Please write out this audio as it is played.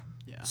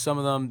Some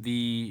of them,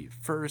 the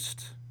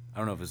first, I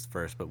don't know if it's the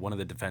first, but one of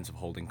the defensive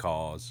holding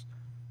calls,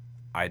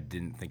 I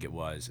didn't think it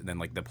was. And then,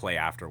 like, the play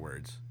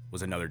afterwards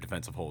was another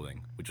defensive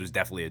holding, which was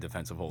definitely a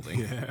defensive holding.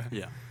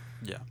 Yeah.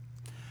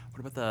 What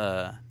about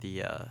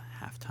the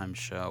halftime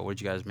show? What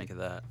did you guys make of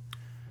that?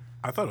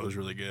 I thought it was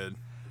really good.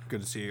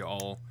 Good to see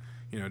all,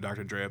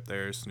 Dr. Dre up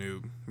there,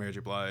 Snoop, Mary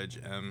J. Blige,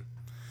 and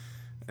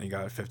you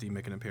got 50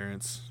 make an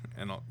appearance,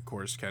 and of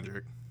course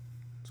Kendrick.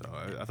 So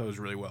I thought it was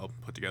really well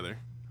put together.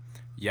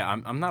 Yeah,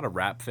 I'm not a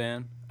rap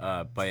fan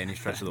by any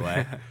stretch of the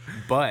way,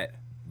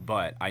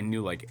 but I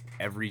knew like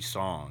every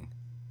song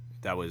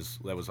that was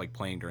like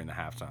playing during the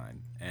halftime,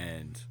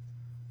 and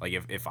like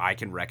if I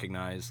can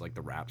recognize like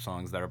the rap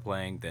songs that are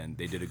playing, then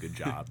they did a good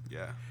job.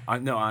 Yeah.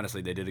 No,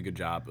 honestly, they did a good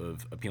job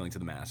of appealing to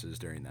the masses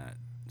during that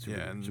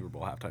Super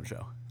Bowl halftime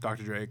show.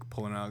 Dr. Drake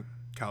pulling out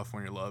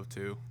California Love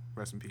too.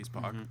 Rest in peace,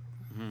 Pac.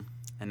 Mm-hmm.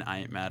 And I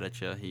Ain't Mad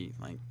at Ya. He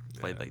like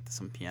played like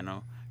some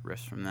piano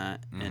riffs from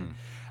that, and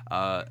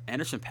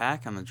Anderson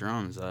 .Paak on the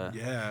drums.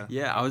 Yeah.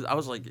 I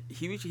was like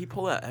he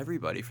pulled out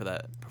everybody for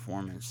that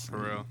performance. For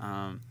real.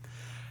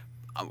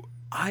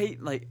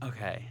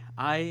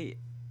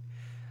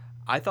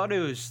 I thought it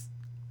was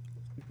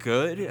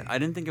good. I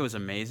didn't think it was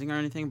amazing or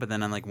anything, but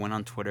then I like went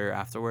on Twitter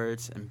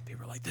afterwards, and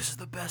people were like, "This is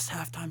the best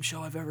halftime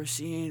show I've ever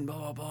seen." Blah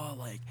blah blah.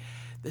 Like,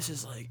 this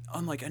is like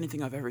unlike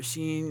anything I've ever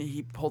seen.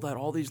 He pulled out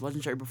all these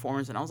legendary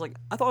performances, and I was like,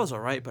 I thought it was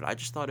alright, but I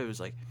just thought it was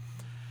like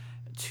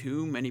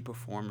too many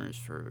performers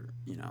for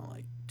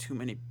like too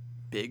many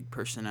big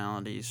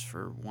personalities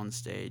for one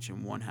stage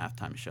and one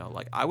halftime show.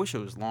 Like, I wish it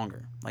was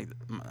longer. Like,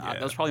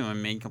 that was probably my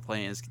main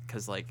complaint, is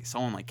because like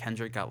someone like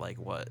Kendrick got like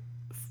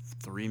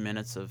 3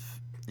 minutes of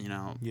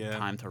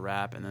time to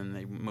rap, and then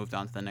they moved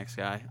on to the next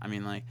guy. I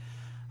mean, like,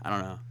 I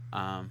don't know.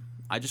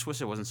 I just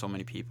wish it wasn't so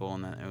many people,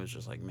 and that it was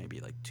just like maybe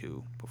like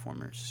 2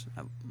 performers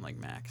at like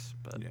max.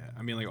 But yeah,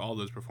 I mean, like all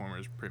those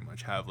performers pretty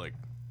much have like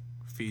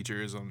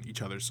features on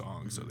each other's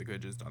songs, so they could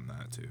have just done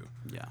that too.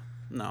 Yeah,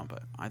 no,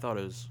 but I thought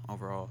it was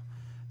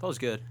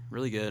good,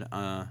 really good.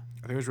 I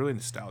think it was really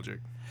nostalgic.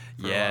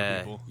 For a lot of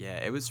people.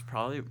 Yeah, it was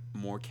probably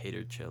more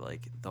catered to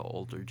like the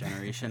older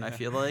generation. I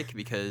feel like,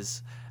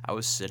 because I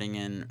was sitting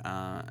in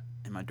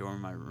my dorm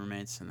with my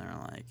roommates, and they're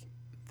like,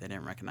 they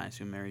didn't recognize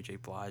who Mary J.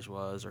 Blige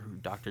was or who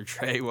Dr.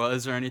 Dre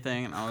was or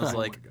anything, and I was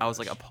like,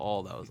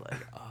 appalled. I was like,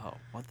 oh,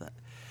 what the.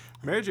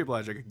 Mary J.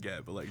 Blige I could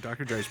get, but like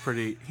Dr. Dre's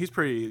he's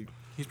pretty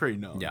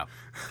known. Yeah.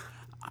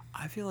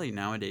 I feel like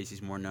nowadays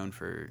he's more known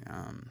for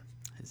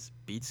his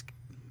Beats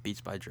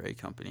by Dre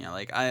company.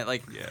 Like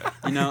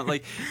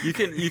you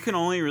can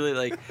only really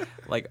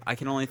like I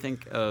can only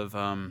think of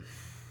I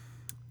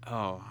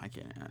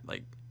can't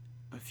like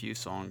a few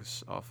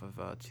songs off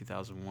of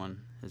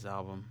 2001, his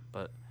album,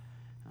 but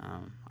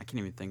I can't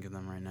even think of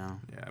them right now.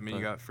 Yeah, I mean,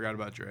 you forgot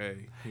about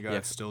Dre. You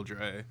got Still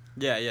Dre.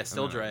 Yeah,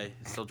 Still Dre.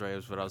 Still Dre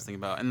was what I was thinking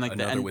about. And like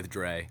Another with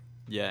Dre.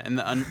 Yeah, and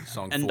the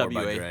Song NWA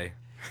 4 by Dre.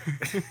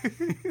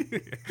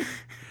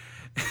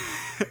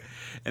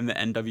 And the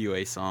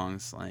NWA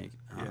songs, like,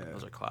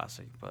 those are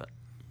classic, but,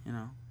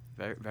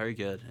 very, very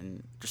good.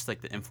 And just, like,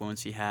 the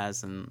influence he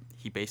has, and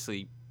he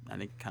basically, I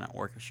think, kind of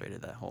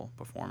orchestrated that whole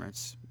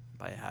performance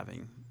by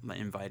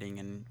inviting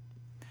and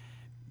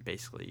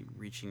basically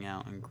reaching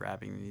out and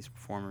grabbing these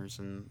performers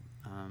and,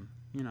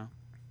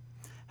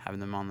 having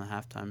them on the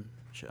halftime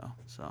show.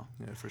 So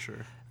yeah, for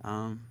sure.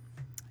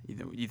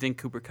 You think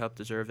Cooper Kupp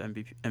deserved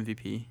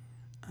MVP?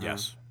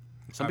 Yes.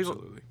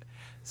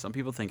 Some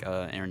people think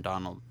Aaron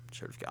Donald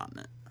should have gotten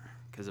it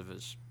because of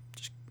his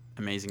just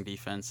amazing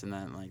defense and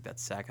then like that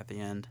sack at the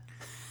end.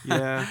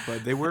 Yeah,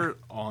 but they were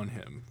on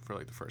him for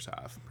like the first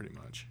half, pretty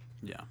much.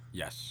 Yeah.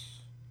 Yes.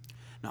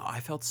 No,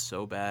 I felt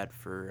so bad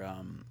for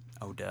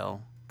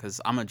Odell because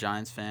I'm a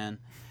Giants fan,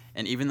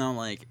 and even though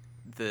like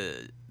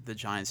the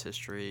Giants'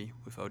 history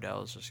with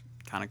Odell is just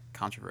kind of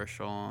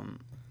controversial and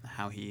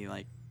how he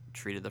like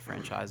treated the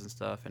franchise and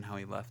stuff and how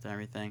he left and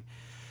everything.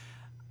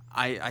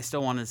 I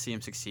still wanted to see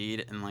him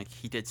succeed, and like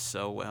he did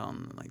so well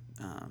in like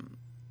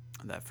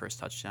that first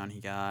touchdown he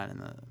got,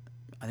 and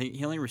I think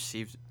he only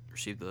received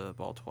the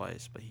ball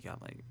twice, but he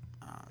got like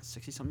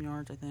 60-something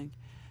yards, I think,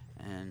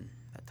 and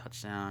that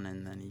touchdown,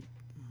 and then he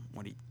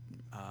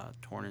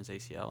torn his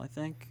ACL, I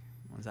think.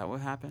 Was that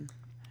what happened?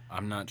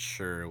 I'm not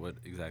sure what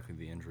exactly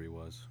the injury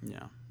was.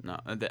 Yeah, no,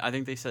 I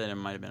think they said it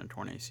might have been a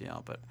torn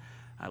ACL, but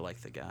I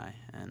like the guy,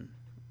 and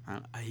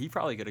he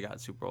probably could have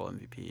got Super Bowl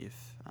MVP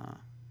if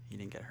he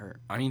didn't get hurt.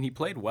 I mean, he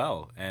played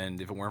well, and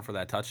if it weren't for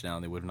that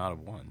touchdown, they would not have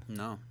won.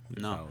 No.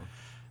 So.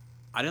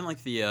 I didn't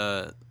like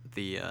the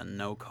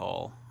no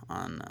call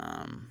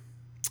on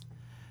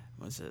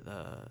was it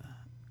the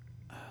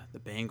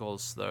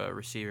Bengals, the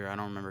receiver, I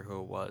don't remember who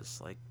it was,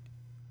 like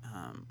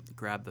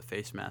grabbed the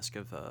face mask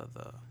of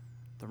the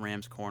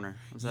Rams corner.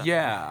 Was that?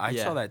 Yeah, I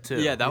saw that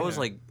too. Yeah, that was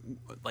like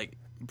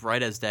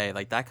bright as day.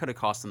 Like that could have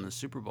cost them the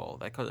Super Bowl.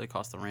 That could have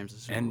cost the Rams the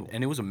Super Bowl.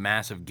 And it was a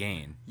massive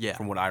gain. Yeah.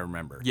 From what I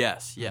remember.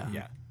 Yes. Yeah.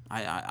 Yeah.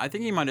 I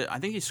think he might. I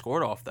think he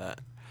scored off that,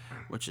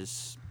 which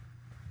is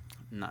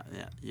not.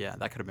 Yeah.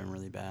 That could have been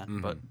really bad. Mm-hmm.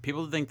 But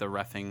people think the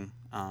reffing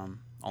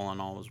all in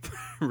all, was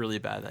really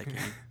bad that game.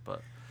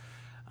 But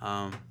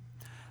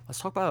let's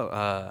talk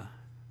about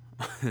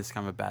this is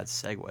kind of a bad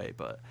segue,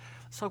 but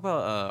let's talk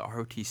about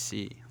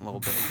ROTC a little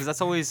bit because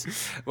that's always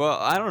well.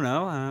 I don't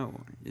know.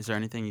 Is there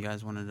anything you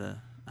guys wanted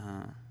to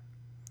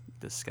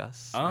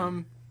discuss?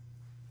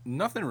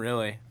 Nothing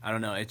really. I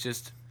don't know.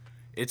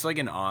 It's like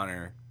an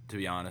honor, to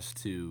be honest,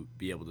 to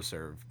be able to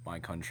serve my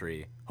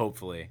country.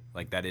 Hopefully,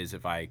 like that is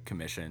if I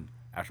commission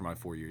after my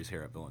 4 years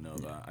here at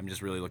Villanova. Yeah. I'm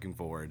just really looking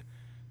forward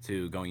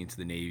to going into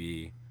the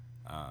Navy.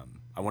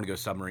 I want to go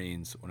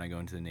submarines when I go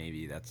into the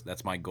Navy.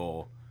 That's my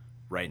goal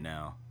right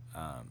now.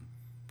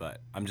 But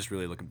I'm just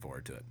really looking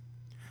forward to it.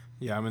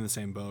 Yeah, I'm in the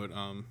same boat.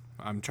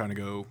 I'm trying to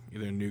go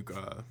either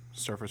nuke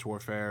surface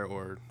warfare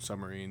or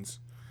submarines.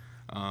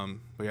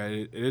 But yeah,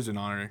 it is an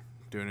honor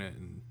doing it,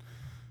 and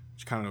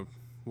just kind of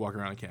walking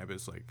around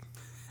campus like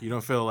you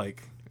don't feel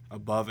like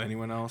above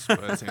anyone else,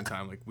 but at the same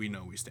time, like we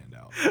know we stand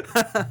out.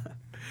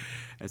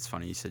 It's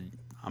funny you said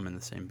I'm in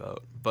the same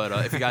boat, but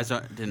if you guys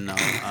didn't know,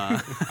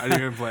 I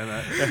didn't even plan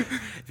that.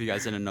 If you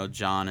guys didn't know,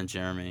 John and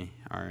Jeremy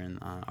are in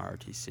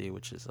ROTC,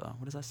 which is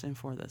what does that stand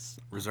for? That's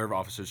Reserve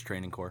Officers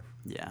Training Corps.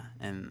 Yeah,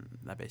 and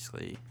that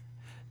basically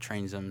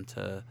trains them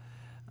to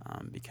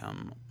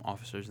become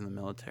officers in the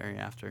military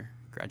after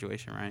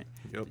graduation, right?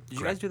 Yep. Did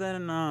you guys do that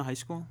in high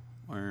school,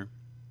 or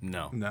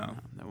No.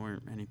 There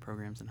weren't any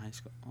programs in high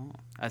school. Oh,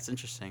 that's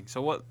interesting.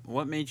 So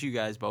what made you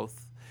guys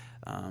both?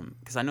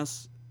 Because I know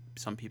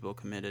some people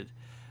committed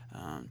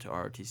to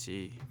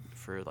ROTC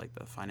for like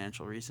the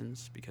financial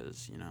reasons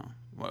because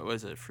what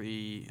was it,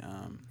 free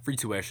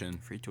tuition.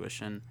 Free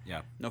tuition.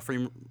 Yeah. No free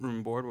room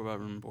and board. What about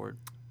room and board?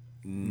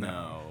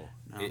 No.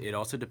 It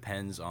also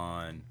depends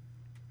on.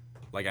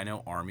 Like, I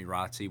know Army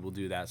ROTC will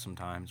do that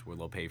sometimes, where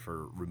they'll pay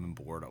for room and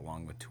board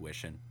along with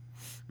tuition.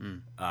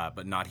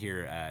 But not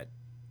here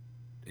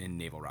in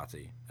Naval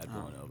ROTC at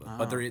Villanova. Oh.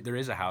 But there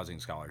is a housing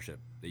scholarship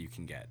that you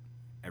can get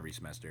every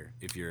semester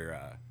if your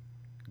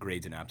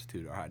grades and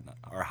aptitude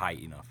are high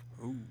enough.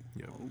 Ooh.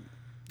 Yep. Ooh.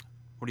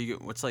 What do you?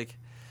 What's like?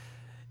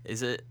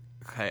 Is it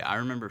okay? I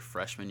remember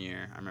freshman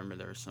year. I remember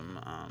there was some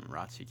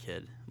ROTC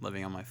kid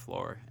living on my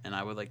floor, and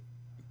I would like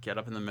get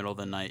up in the middle of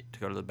the night to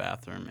go to the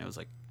bathroom. It was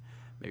like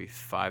maybe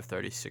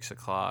 5:30, 6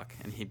 o'clock,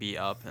 and he'd be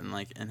up and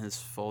like in his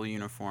full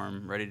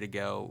uniform, ready to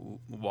go,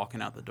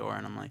 walking out the door,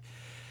 and I'm like,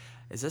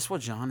 "Is this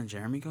what John and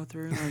Jeremy go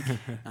through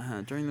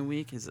like during the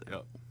week? Is it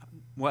Yep.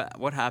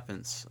 what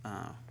happens?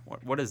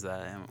 What is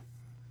that?"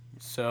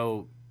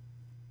 So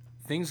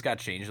things got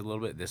changed a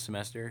little bit this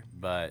semester,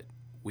 but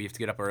we have to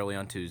get up early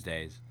on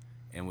Tuesdays,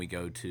 and we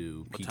go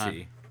to PT.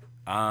 What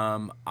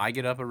time? I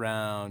get up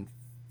around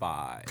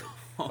 5:15.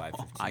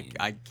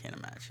 I can't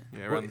imagine.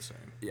 Yeah, around the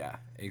same. Yeah,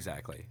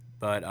 exactly.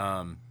 But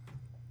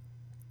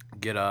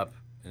get up,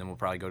 and then we'll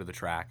probably go to the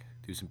track,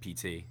 do some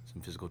PT,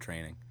 some physical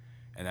training,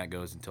 and that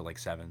goes until like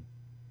 7.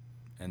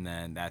 And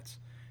then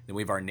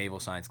we have our naval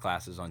science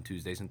classes on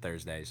Tuesdays and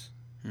Thursdays,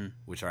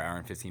 which are hour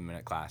and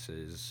 15-minute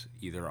classes,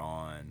 either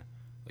on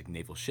like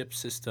naval ship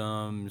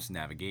systems,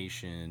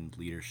 navigation,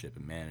 leadership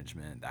and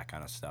management, that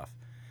kind of stuff.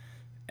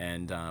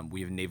 And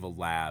we have naval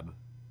lab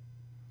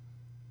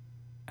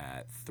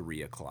at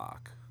 3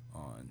 o'clock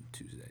on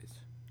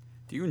Tuesdays.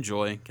 Do you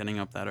enjoy getting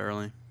up that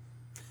early?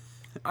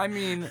 I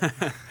mean,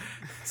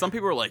 some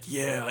people are like,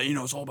 yeah,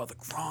 it's all about the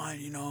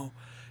grind,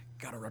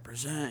 gotta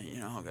represent,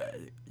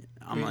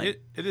 I'm like,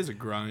 it is a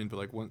grind,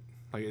 but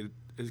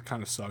it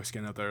kind of sucks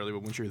getting up that early.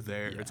 But once you're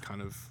there, it's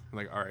kind of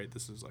like, all right,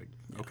 this is like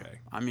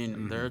okay. I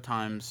mean, there are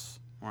times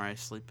where I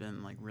sleep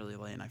in like really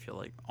late and I feel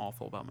like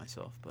awful about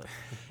myself, but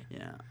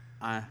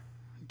yeah,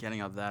 getting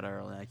up that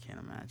early, I can't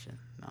imagine.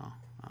 No,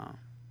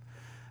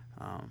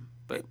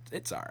 but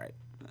it's all right.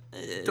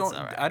 All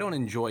right. I don't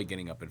enjoy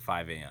getting up at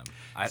 5 a.m.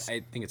 I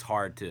think it's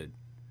hard to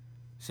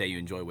say you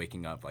enjoy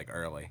waking up like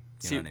early.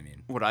 You know what I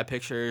mean? What I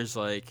picture is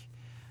like,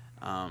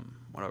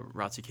 what a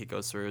ROTC kid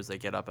goes through is they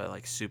get up at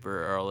like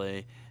super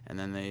early and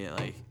then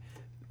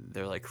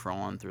they're like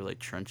crawling through like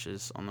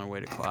trenches on their way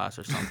to class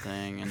or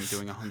something and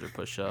doing 100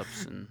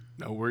 push-ups and.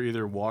 No, we're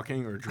either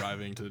walking or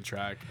driving to the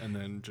track and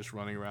then just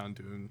running around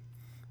doing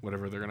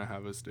whatever they're gonna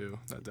have us do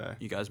that day.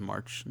 You guys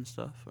march and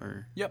stuff,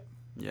 or? Yep.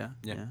 Yeah.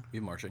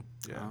 We're marching.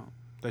 Yeah. Oh.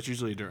 That's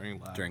usually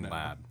during lab.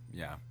 Lab,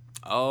 yeah.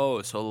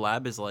 Oh, so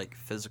lab is like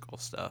physical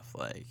stuff,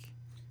 like.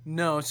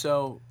 No,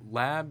 so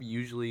lab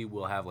usually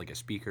will have like a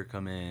speaker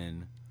come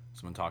in,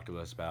 someone talk to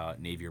us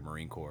about Navy or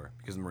Marine Corps,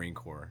 because the Marine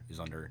Corps is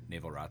under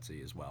Naval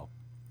ROTC as well.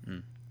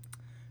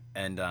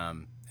 And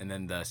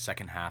then the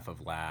second half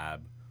of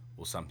lab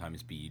will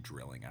sometimes be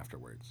drilling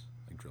afterwards,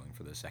 like drilling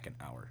for the second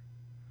hour.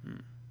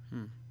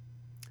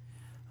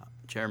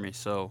 Jeremy,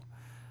 so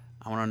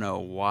I want to know,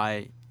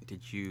 why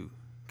did you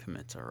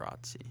commit to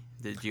ROTC?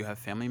 Did you have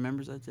family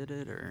members that did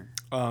it, or?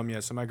 Yeah,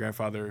 so my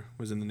grandfather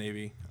was in the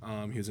Navy.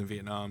 He was in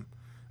Vietnam,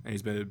 and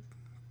he's been a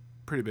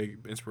pretty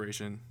big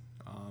inspiration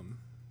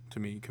to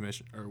me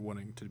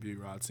wanting to be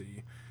ROTC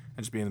and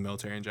just be in the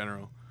military in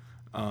general.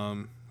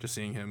 Just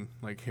seeing him,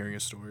 like hearing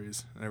his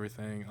stories and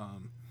everything.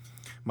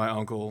 My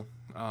uncle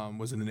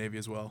was in the Navy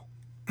as well.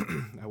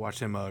 I watched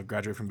him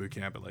graduate from boot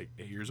camp at like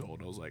 8 years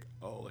old. I was like,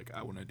 oh, like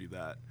I want to do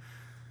that,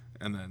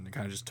 and then it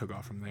kind of just took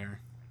off from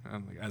there.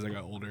 And like as I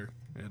got older,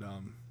 it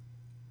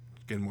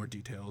getting more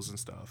details and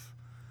stuff,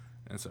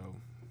 and so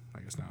I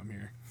guess now I'm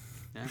here.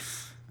 Yeah.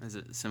 Is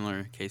it a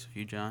similar case with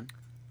you, John?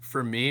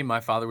 For me, my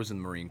father was in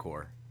the Marine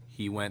Corps.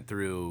 He went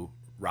through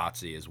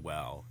ROTC as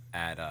well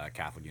at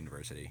Catholic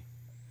University.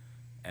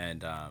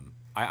 And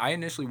I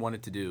initially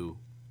wanted to do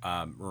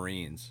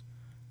Marines,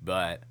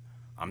 but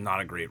I'm not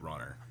a great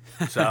runner.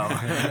 So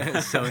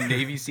so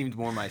Navy seemed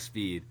more my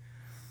speed.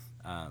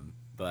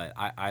 But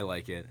I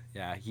like it.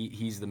 Yeah,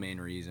 he's the main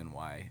reason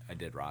why I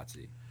did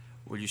ROTC.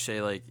 Would you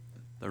say like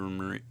the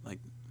Marine, like,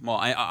 well,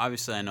 I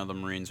obviously I know the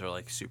Marines are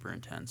like super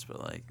intense,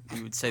 but like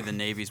you would say the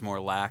Navy's more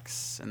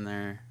lax in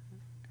their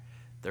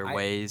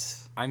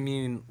ways? I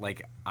mean,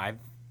 like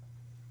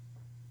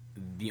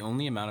the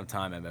only amount of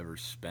time I've ever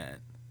spent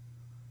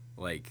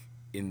like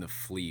in the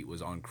fleet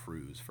was on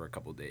cruise for a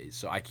couple of days.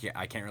 So I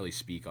can't really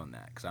speak on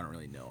that cuz I don't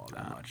really know all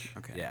that much.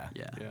 Okay. Yeah.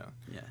 Yeah.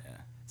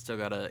 Still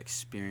got to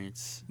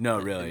experience No,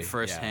 really.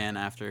 firsthand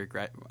after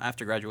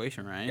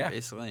graduation, right? Yeah.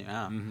 Basically,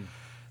 yeah. Mm-hmm.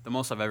 The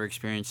most I've ever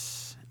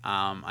experienced,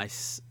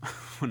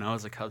 when I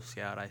was a Cub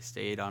Scout, I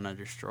stayed on a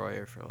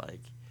destroyer for like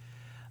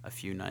a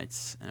few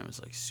nights, and it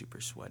was like super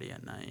sweaty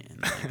at night,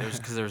 and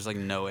like there was like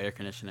no air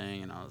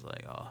conditioning, and I was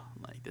like, oh,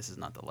 like this is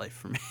not the life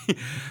for me.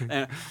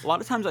 And a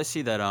lot of times I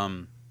see that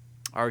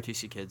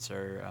ROTC kids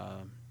are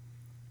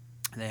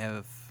they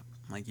have,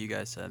 like you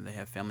guys said, they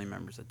have family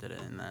members that did it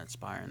and that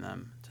inspire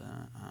them to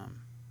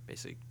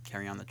basically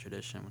carry on the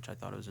tradition, which I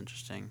thought was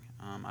interesting.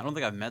 I don't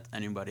think I've met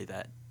anybody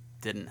that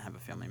didn't have a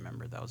family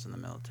member that was in the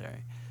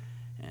military,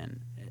 and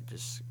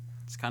it's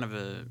kind of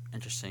a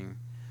interesting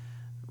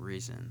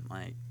reason,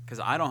 like,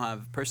 because I don't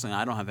have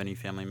any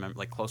family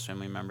like close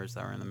family members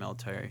that were in the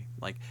military.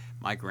 Like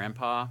my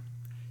grandpa,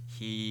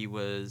 he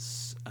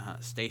was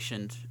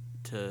stationed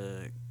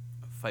to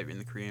fight in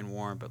the Korean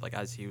War, but like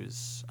as he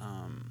was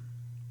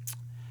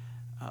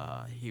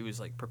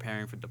like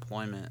preparing for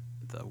deployment,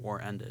 the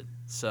war ended.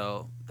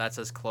 So that's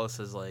as close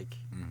as like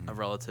a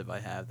relative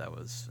I have that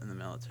was in the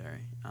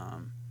military.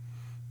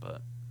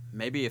 But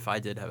maybe if I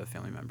did have a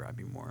family member, I'd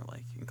be more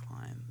like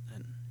inclined,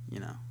 and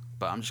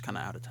But I'm just kind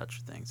of out of touch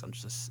with things. I'm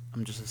just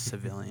a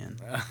civilian.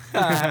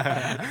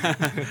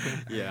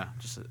 Yeah.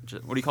 Just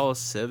what do you call us,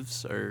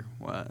 civs or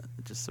what?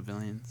 Just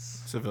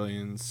civilians.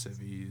 Civilians,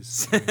 civvies.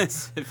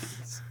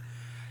 Civvies.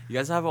 You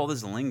guys have all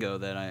this lingo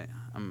that I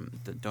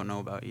don't know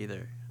about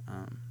either.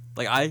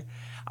 Like I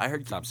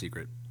heard Top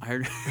secret. I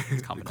heard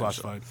it's confidential.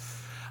 Classified.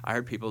 I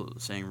heard people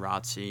saying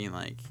ROTC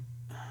like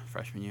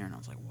freshman year, and I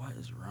was like, "What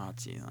is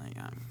ROTC?" Like,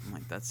 I'm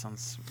like, that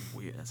sounds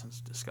weird. That sounds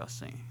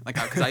disgusting. Like,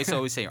 because I used to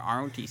always say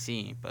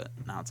ROTC, but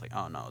now it's like,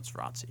 oh no, it's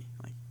ROTC.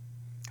 Like,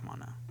 come on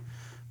now.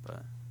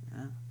 But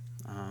yeah.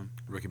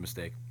 Rookie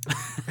mistake.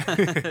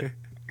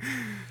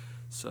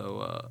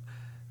 So,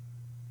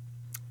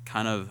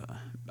 kind of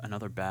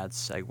another bad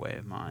segue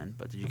of mine.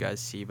 But did you guys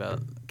see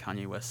about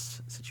Kanye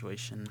West's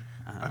situation?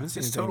 I haven't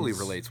seen This totally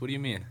relates. What do you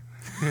mean?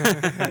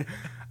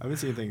 I've been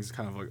seeing things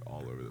kind of like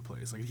all over the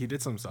place. Like he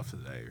did some stuff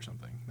today or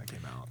something that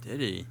came out.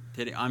 Did he?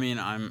 I mean,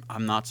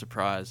 I'm not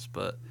surprised,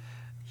 but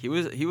he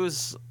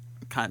was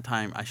kind of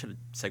time. I should have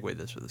segued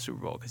this for the Super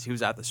Bowl because he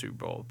was at the Super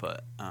Bowl,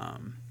 but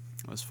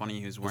it was funny.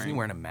 He was Wasn't he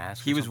wearing a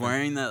mask? He was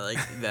wearing that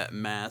that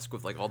mask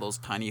with like all those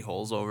tiny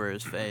holes over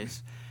his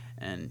face,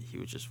 and he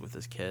was just with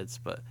his kids.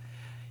 But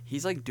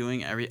he's like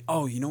doing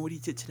Oh, you know what he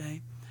did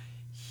today?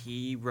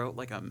 He wrote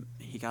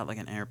he got like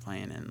an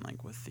airplane and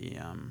like with the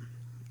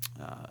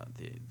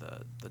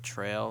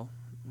trail.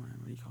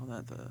 What do you call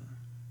that?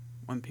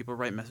 When people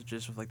write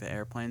messages with like the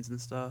airplanes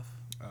and stuff.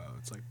 Oh,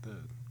 it's like the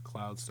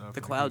cloud stuff. The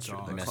like cloud the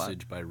stuff. jaws.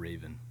 Message by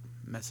Raven.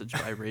 Message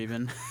by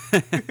Raven.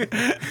 It's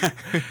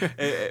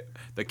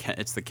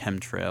the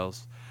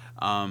chemtrails.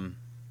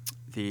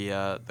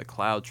 The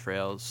cloud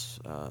trails.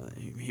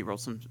 He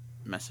wrote some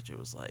message. It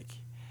was like,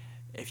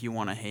 if you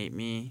want to hate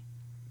me,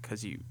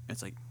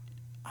 it's like.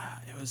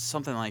 It was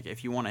something like,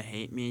 if you want to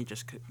hate me,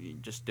 just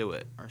do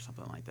it, or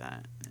something like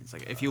that. And it's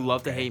like, if you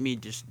love to hate me,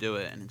 just do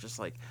it. And it's just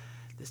like,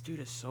 this dude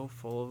is so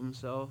full of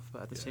himself,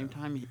 but at the same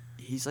time,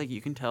 he's like,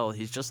 you can tell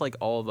he's just like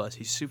all of us.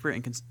 He's super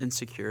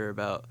insecure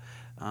about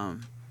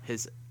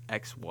his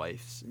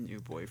ex-wife's new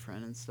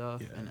boyfriend and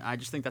stuff. Yeah. And I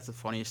just think that's the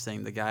funniest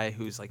thing. The guy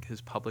who's like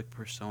his public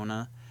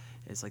persona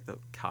is like the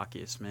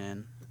cockiest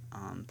man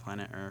on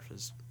planet Earth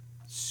is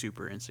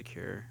super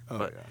insecure. Oh,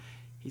 but yeah.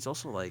 he's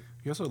also like...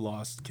 He also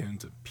lost kin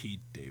to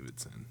Pete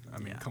Davidson. I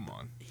mean, come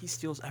on. He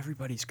steals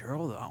everybody's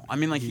girl, though. I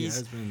mean, like,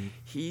 he's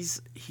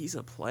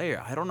a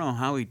player. I don't know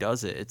how he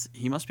does it.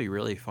 He must be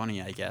really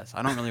funny, I guess.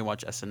 I don't really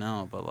watch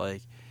SNL, but,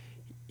 like,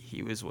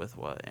 he was with,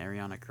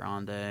 Ariana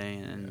Grande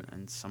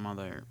and some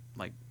other,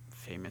 like,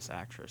 famous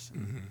actress.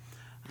 And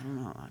I don't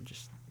know.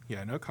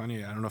 Yeah, I know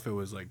Kanye. I don't know if it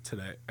was, like,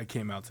 today. It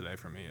came out today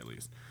for me, at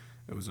least.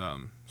 It was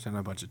sending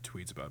a bunch of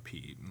tweets about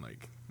Pete and,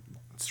 like,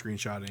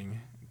 screenshotting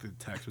the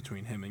text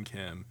between him and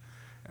Kim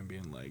and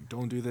being like,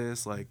 don't do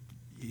this, like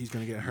he's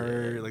gonna get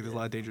hurt, like there's a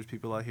lot of dangerous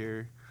people out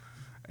here,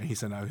 And he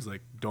said, "Now he's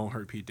like, don't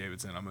hurt Pete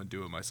Davidson. I'm gonna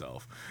do it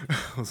myself."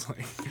 I was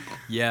like,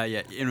 Yeah,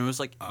 and it was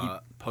like he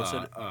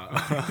posted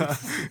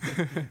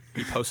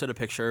he posted a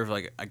picture of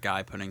like a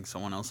guy putting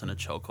someone else in a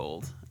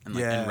chokehold, and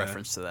like Yeah. in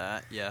reference to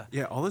that. Yeah.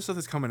 yeah, all this stuff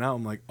that's coming out.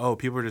 I'm like, oh,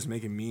 people are just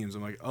making memes.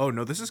 I'm like, oh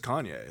no, this is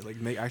Kanye.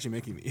 Like, actually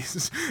making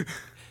these.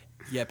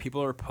 Yeah,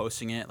 people are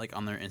posting it like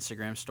on their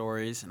Instagram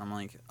stories, and I'm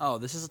like, oh,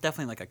 this is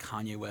definitely like a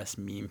Kanye West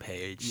meme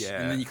page.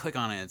 Yeah. And then you click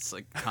on it, it's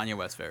like Kanye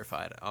West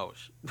verified. Oh,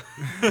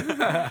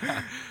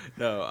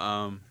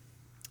 no.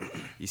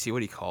 You see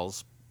what he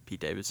calls Pete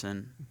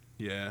Davidson?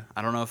 Yeah.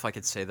 I don't know if I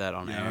could say that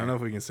on Yeah, air. I don't know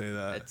if we can say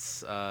that.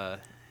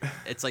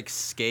 It's like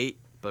skate,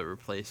 but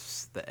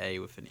replace the A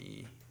with an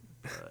E.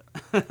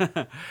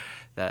 But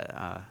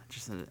that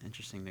just an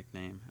interesting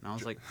nickname, and I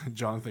was like,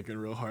 John thinking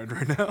real hard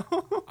right now.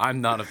 I'm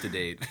not up to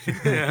date.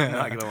 I'm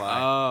not gonna lie.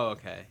 oh,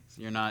 okay.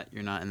 So you're not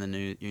in the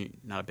news. You're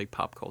not a big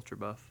pop culture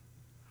buff,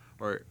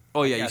 or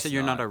oh yeah, you guess said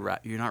you're not not. a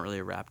rap. You're not really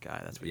a rap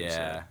guy. That's what you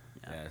said.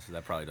 Yeah. So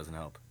that probably doesn't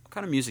help. What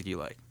kind of music do you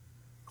like?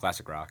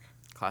 Classic rock.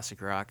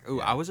 Classic rock. Ooh,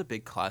 Yeah. I was a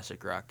big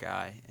classic rock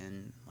guy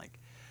in like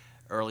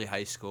early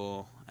high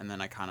school, and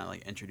then I kind of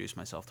like introduced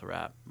myself to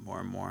rap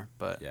more and more.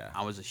 But Yeah.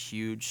 I was a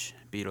huge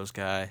Beatles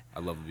guy. I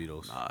love the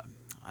Beatles.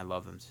 I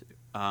love them too.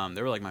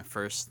 They were like my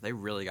first. They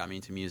really got me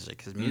into music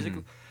because music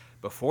Mhm.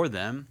 before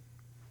them,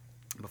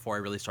 before I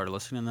really started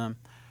listening to them,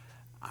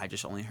 I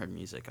just only heard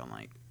music on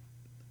like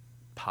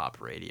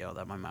pop radio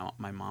that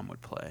my mom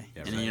would play,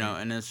 Yeah, and right. you know,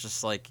 and it's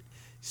just like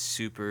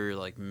super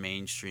like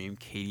mainstream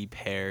Katy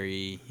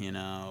Perry, you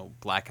know,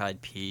 Black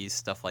Eyed Peas,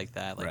 stuff like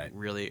that, like Right.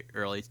 really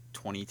early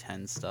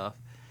 2010 stuff.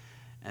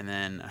 And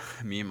then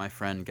me and my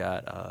friend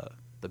got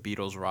the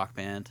Beatles Rock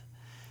Band.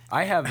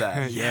 I have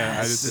that. Yeah,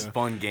 I It's just a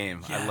fun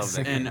game. I love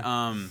that game.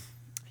 And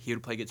he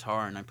would play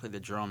guitar and I played the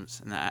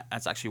drums, and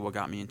that's actually what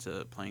got me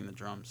into playing the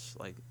drums,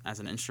 like as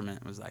an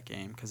instrument, was that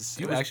game. Because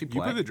Do you actually You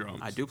play? play the drums.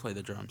 I do play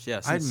the drums.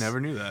 Yes. I never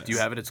knew that. Do you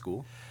have it at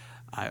school?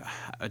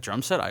 A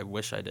drum set? I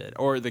wish I did.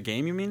 Or the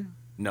game, you mean?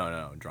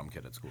 No, drum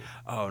kit at school.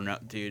 Oh no,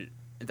 dude,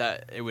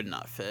 that it would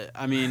not fit.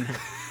 I mean,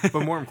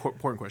 But more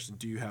important question: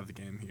 do you have the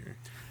game here?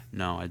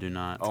 no, I do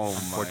not. Oh, my-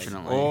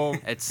 unfortunately, Oh,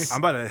 it's I'm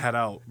about to head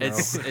out. Bro.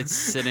 it's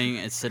sitting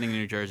in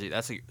New Jersey.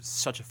 That's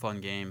such a fun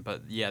game.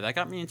 But yeah, that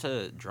got me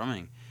into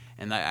drumming,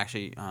 and that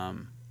actually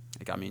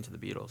it got me into the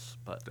Beatles.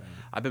 But Dang.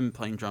 I've been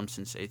playing drums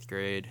since 8th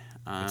grade.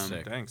 That's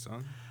sick. Thanks,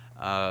 son.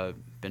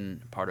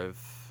 Been part of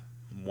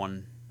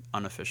one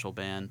unofficial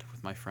band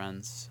with my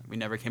friends. We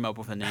never came up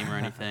with a name or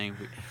anything.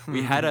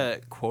 We had a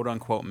quote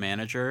unquote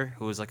manager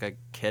who was like a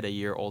kid a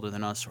year older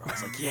than us. Where I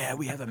was like, yeah,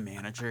 we have a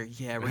manager.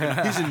 Yeah, we're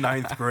gonna He's in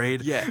 9th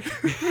grade. yeah,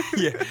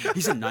 yeah.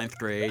 He's in 9th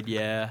grade.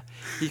 Yeah,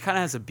 he kind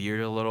of has a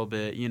beard a little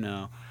bit, you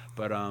know.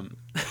 But I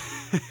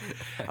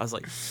was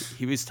like,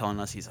 he was telling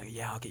us, he's like,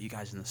 yeah, I'll get you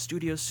guys in the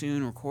studio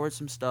soon, record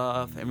some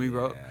stuff, and we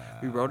wrote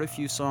a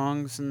few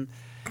songs, and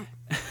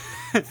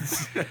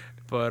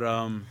but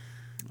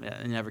yeah,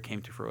 it never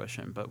came to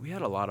fruition. But we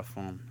had a lot of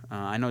fun.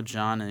 I know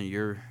John, and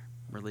you're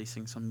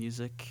releasing some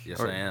music. Yes,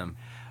 Or- I am.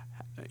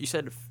 You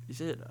said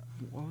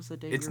what was the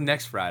date? It's you were-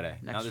 next Friday.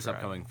 Not Next this Friday.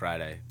 upcoming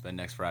Friday, but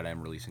next Friday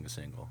I'm releasing a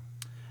single.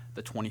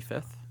 The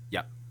 25th.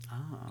 Yep.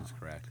 Oh. That's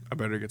correct. I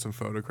better get some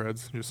photo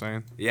creds. Just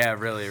saying. Yeah,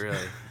 really.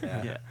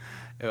 Yeah.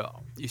 Yeah.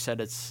 You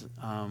said it's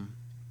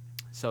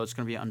so it's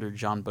gonna be under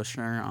John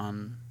Bushner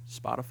on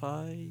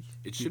Spotify.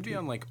 It should be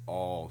on like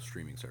all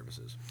streaming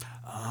services.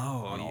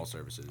 Oh, On all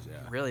services, yeah.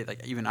 really?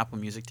 Like even Apple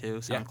Music too,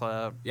 Yeah.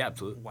 SoundCloud. Yeah,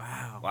 absolutely.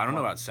 Wow. Well, I don't know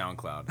about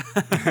SoundCloud.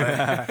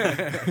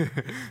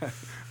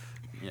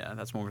 Yeah,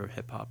 that's more of a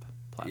hip hop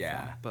platform.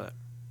 Yeah. But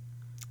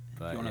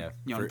But you want to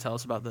yeah. for- tell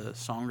us about the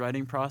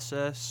songwriting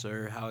process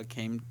or how it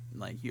came?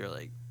 Like you're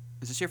like,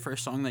 is this your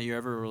first song that you're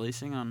ever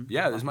releasing on?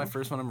 Yeah, this is my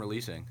platform? first one I'm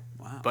releasing.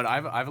 Wow. But I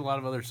have a lot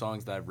of other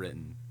songs that I've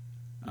written.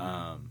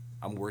 Mhm.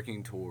 I'm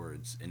working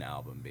towards an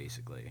album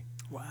basically,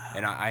 Wow.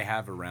 and I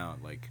have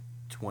around like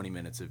 20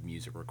 minutes of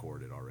music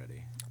recorded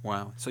already.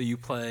 Wow. So you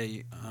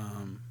play.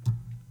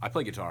 I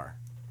play guitar,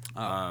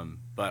 Oh.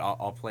 but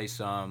I'll play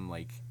some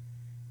like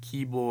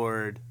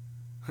keyboard,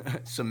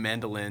 some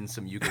mandolin,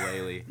 some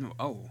ukulele,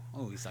 Oh,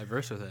 he's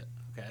diverse with it.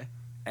 Okay.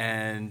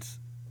 and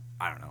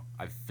I don't know.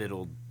 I've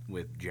fiddled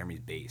with Jeremy's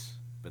bass,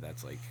 but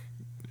that's like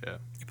Yeah.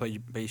 You play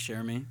bass,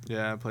 Jeremy.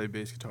 Yeah, I play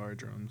bass guitar,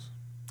 drums.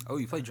 Oh,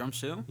 you play drums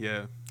too?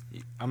 Yeah.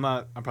 You- I'm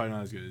probably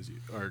not as good as you.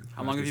 Or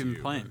How not long as have you good been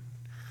as playing?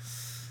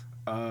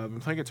 but, I've been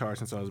playing guitar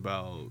since I was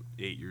about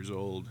 8 years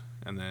old,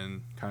 and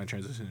then kind of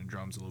transitioned to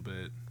drums a little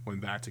bit.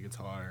 Went back to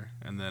guitar,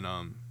 and then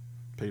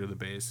picked up the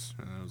bass,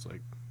 and it was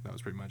like that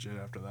was pretty much it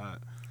after that.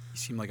 You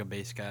seem like a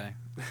bass guy.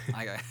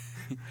 I got.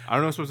 I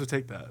don't know if I'm supposed to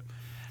take that.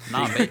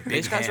 Nah, Big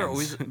bass guys are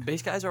hands.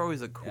 always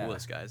the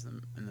coolest guys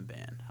in the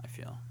band. I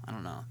feel. I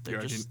don't know. They're You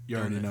already- just you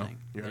doing already their know. thing.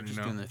 You They're already just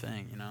know. doing their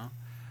thing. You know.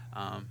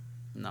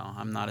 No,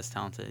 I'm not as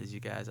talented as you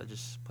guys. I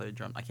just play the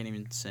drum. I can't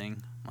even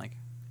sing. Like,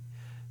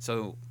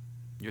 so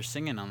you're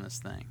singing on this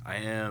thing. I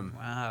am.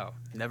 Wow.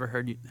 Never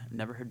heard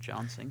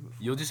John sing before.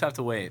 You'll just have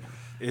to wait.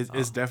 It's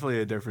Oh.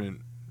 definitely a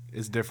different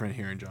it's different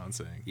hearing John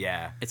sing.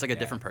 Yeah. It's like a yeah.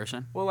 different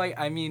person. Well, like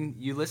I mean,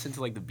 you listen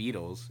to like the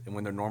Beatles, and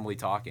when they're normally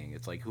talking,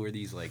 it's like, who are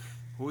these like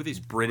Who are these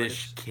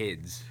British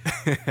kids?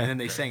 And then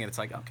they sing, and it's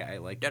like, okay,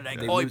 like They're like,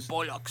 they oi, lose-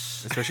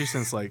 bollocks. Especially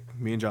since like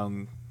me and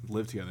John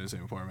live together in the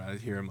same apartment. I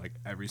hear him like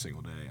every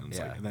single day, and it's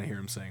Yeah. like, and then I hear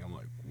him sing. I'm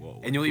like, whoa.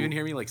 And you'll cool. even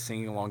hear me like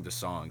singing along to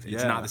songs. It's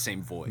Yeah. not the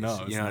same voice.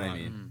 No, it's you know what I not.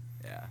 mean?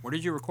 Yeah. Where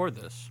did you record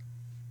this?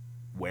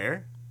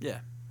 Where? Yeah.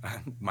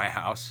 My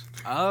house.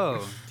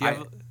 Oh, do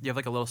I- you have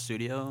like a little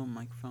studio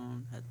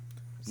microphone?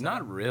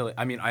 Not really.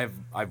 I mean, I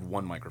have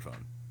one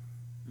microphone.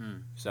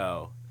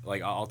 So,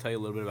 like, I'll tell you a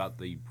little bit about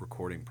the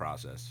recording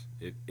process,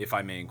 if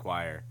I may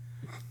inquire,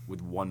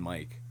 with one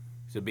mic.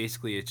 So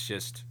basically, it's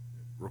just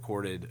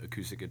recorded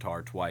acoustic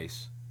guitar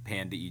twice,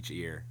 panned to each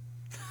ear.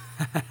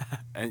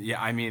 And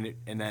yeah, I mean,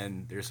 and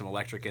then there's some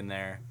electric in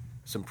there,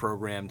 some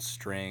programmed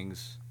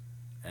strings,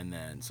 and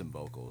then some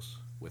vocals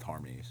with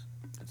harmonies.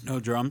 No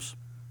drums.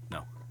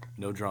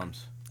 No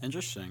drums.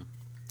 Interesting.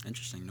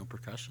 No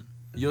percussion.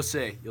 You'll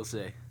see. You'll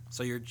see.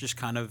 So you're just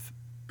kind of.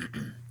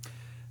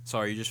 So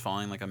are you just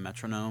following like a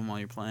metronome while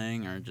you're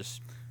playing, or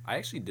just? I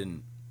actually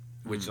didn't,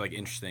 which is like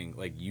interesting.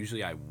 Like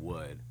usually I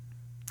would,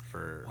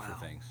 for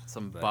things.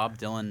 Some but Bob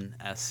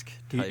Dylan-esque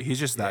type. He's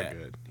just that Yeah.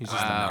 good. He's I'm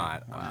just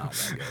not. I'm not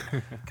that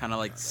good. Kind of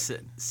like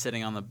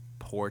sitting on the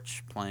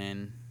porch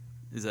playing.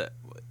 Is that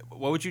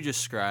what would you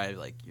describe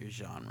like your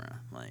genre?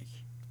 Like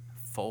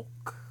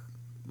folk,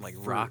 like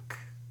rock.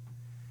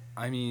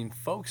 I mean,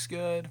 folk's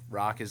good.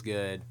 Rock is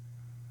good.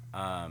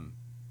 I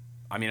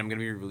mean, I'm gonna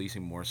be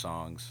releasing more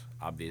songs,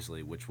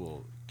 obviously, which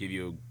will give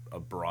you a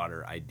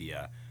broader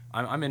idea.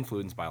 I'm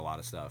influenced by a lot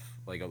of stuff,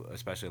 like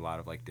especially a lot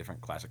of like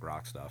different classic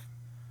rock stuff,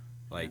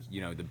 like you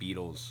know the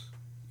Beatles.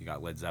 You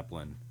got Led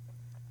Zeppelin.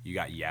 You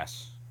got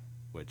Yes,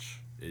 which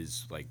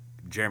is like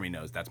Jeremy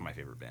knows that's my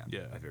favorite band.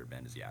 Yeah. My favorite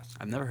band is Yes.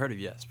 I've never heard of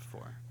Yes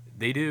before.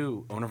 They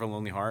do Owner of a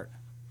Lonely Heart.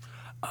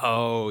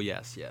 Oh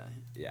yes, yeah.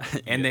 Yeah,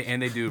 and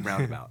they do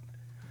Roundabout.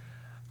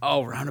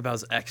 Oh,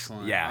 Roundabout's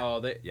excellent. Yeah.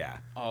 Oh, Yeah.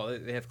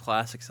 they have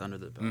classics under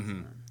the belt.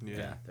 Mhm.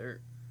 Yeah.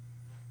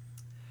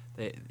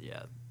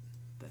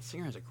 That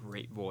singer has a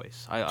great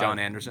voice. John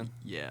Anderson.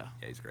 Yeah.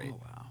 Yeah, he's great.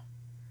 Oh wow.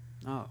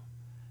 Oh,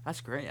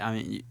 that's great. I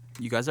mean,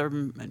 you guys ever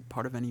been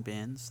part of any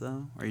bands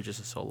though, or are you just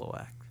a solo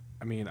act?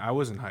 I mean, I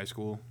was in high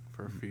school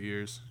for a few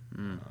years.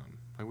 Mm.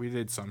 Like we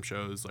did some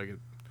shows like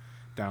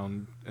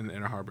down in the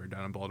Inner Harbor,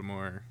 down in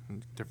Baltimore,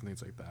 and different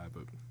things like that.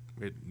 But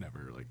it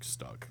never like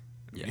stuck.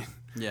 I Yeah. mean,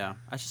 Yeah.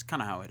 That's just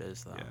kind of how it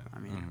is though. Yeah. I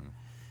mean, Mhm.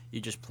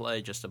 you just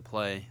play just to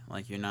play.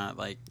 Like you're not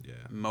like yeah.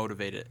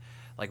 motivated.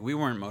 Like we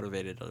weren't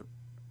motivated to,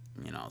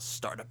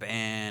 start a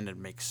band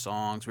and make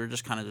songs. We were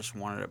just kind of just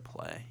wanted to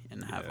play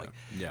and have Yeah. like,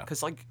 Yeah.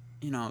 cause like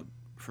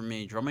for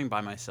me, drumming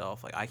by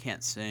myself, like I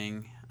can't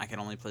sing. I can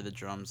only play the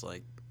drums.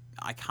 Like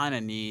I kind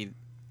of need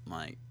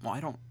like, well, I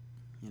don't,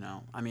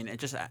 I mean, it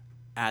just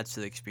adds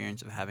to the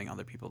experience of having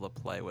other people to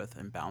play with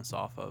and bounce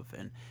off of,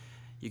 and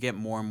you get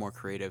more and more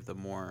creative the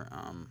more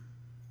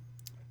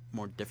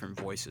more different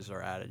voices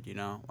are added.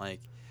 Like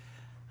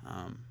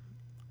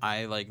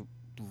I like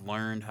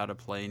learned how to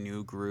play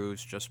new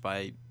grooves just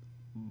by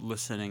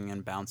listening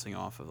and bouncing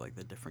off of like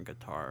the different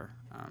guitars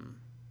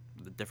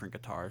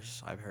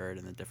I've heard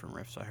and the different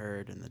riffs I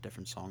heard and the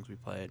different songs we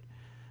played,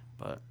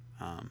 but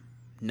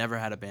never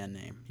had a band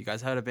name. You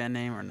guys had a band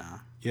name or nah?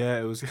 Yeah,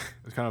 it was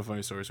kind of a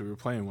funny story. So we were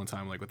playing one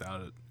time like without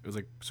it. It was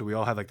like so we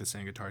all had like the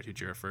same guitar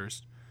teacher at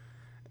first,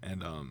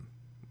 and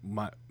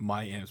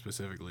my amp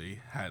specifically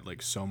had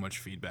like so much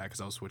feedback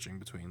because I was switching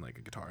between like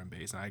a guitar and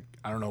bass, and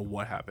I don't know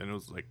what happened. It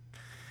was like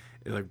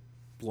it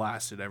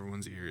blasted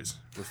everyone's ears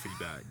with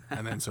feedback,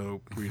 and then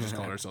so we just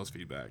called ourselves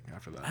Feedback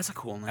after that. That's a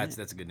cool name.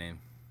 That's a good name.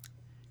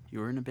 You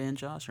were in a band,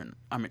 Josh?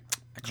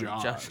 Actually,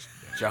 Josh.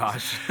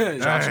 Josh.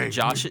 Hey.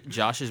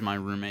 Josh is my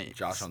roommate.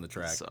 Josh on the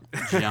track. So,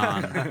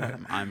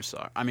 John, I'm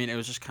sorry. I mean, it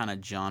was just kind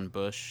of John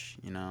Bush,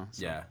 So,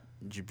 Yeah.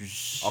 J-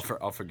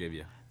 I'll forgive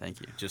you.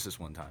 Thank you. Just this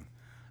one time.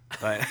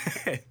 But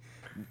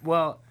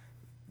well,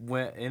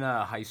 when in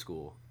high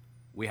school,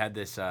 we had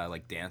this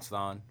like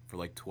dance-a-thon for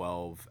like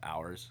 12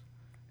 hours,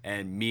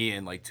 and me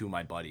and like two of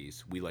my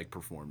buddies, we like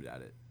performed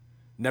at it.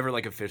 Never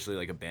like officially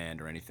like a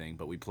band or anything,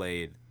 but we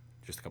played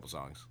just a couple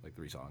songs, like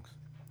 3 songs.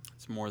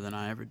 It's more than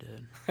I ever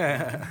did.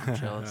 I'm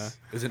jealous.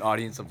 It was an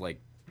audience of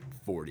like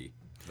 40.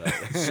 But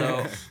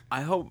So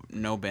I hope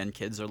no band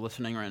kids are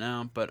listening right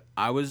now, but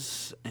I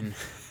was in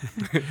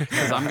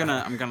because I'm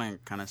gonna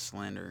kind of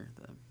slander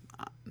the.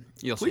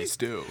 You'll Please see.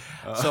 do.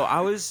 So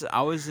I went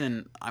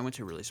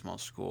to a really small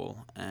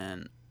school,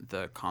 and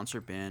the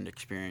concert band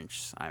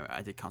experience.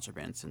 I did concert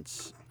band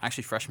since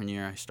actually freshman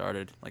year. I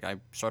started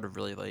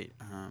really late.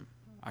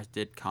 I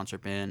did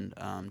concert band,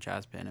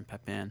 jazz band, and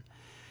pep band,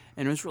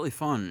 and it was really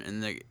fun.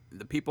 And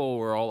the people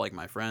were all like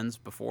my friends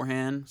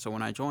beforehand. So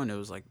when I joined, it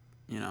was like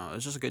it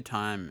was just a good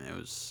time. It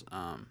was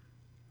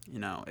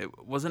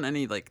it wasn't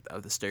any like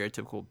of the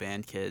stereotypical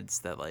band kids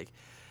that like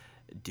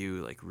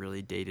do like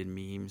really dated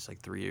memes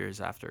like 3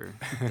 years after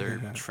they're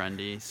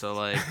trendy. So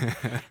like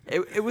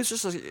it was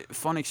just a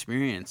fun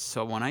experience.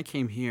 So when I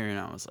came here and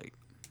I was like,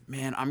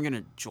 man, I'm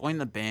gonna join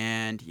the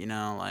band,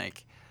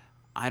 like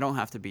I don't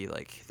have to be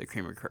like the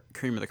cream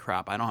of the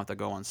crop. I don't have to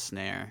go on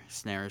snare.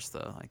 Snare is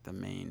the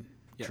main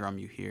drum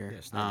you hear.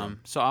 Yeah, snare drum.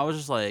 So I was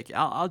just like,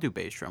 I'll do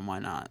bass drum. Why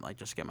not? Like,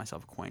 just get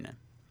myself acquainted.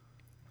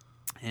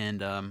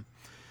 And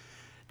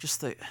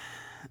just the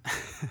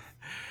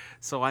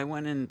so I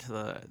went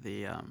into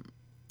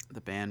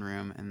the band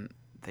room, and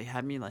they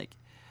had me like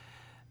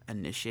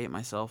initiate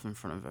myself in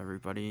front of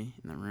everybody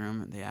in the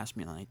room. They asked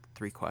me like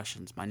 3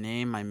 questions: my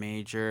name, my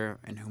major,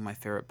 and who my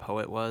favorite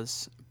poet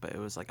was. But it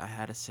was like I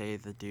had to say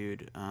the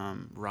dude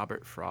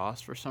Robert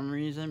Frost for some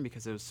reason,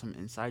 because it was some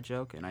inside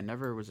joke, and I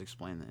never was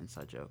explained the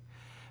inside joke.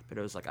 But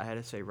it was like I had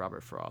to say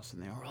Robert Frost,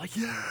 and they were like,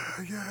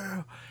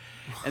 yeah.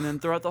 And then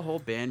throughout the whole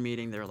band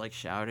meeting, they were like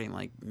shouting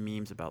like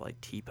memes about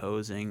like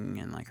T-posing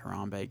and like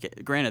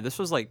Harambe. Granted, this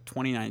was like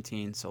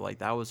 2019, so like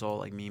that was all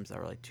like memes that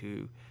were like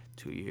two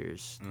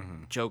years,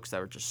 jokes that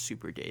were just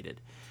super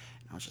dated.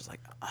 And I was just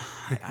like,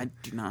 I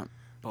do not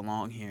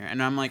belong here.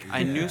 And I'm like,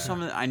 I knew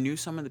some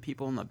of the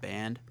people in the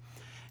band,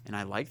 and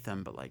I liked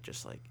them, but like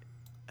just like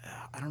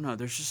I don't know.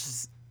 There's just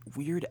this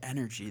weird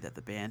energy that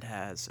the band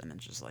has, and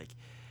it's just like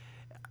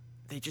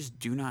they just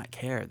do not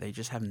care. They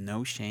just have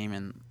no shame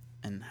in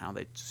how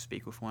they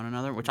speak with one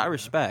another, which I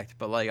respect.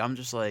 But like I'm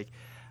just like,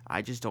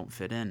 I just don't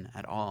fit in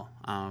at all.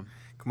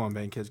 Come on,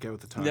 band kids, get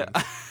with the times. Yeah.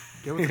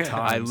 Get with the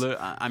times.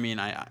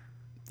 I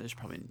there's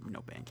probably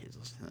no band kids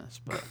listening to this,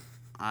 but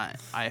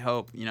I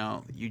hope,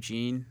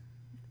 Eugene.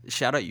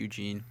 Shout out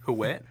Eugene. Who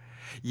went?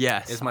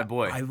 Yes, It's my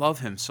boy. I love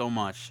him so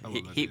much. I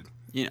love that dude.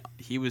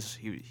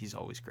 He's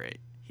always great.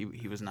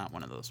 He was not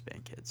one of those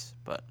band kids,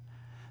 but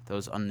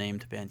those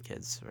unnamed band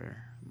kids were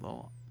a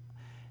little.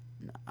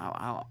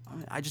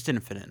 I just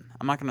didn't fit in.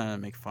 I'm not gonna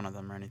make fun of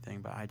them or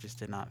anything, but I just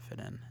did not fit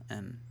in,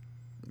 and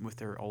with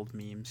their old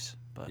memes.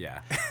 But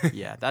yeah,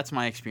 that's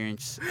my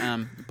experience.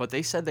 But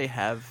they said they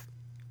have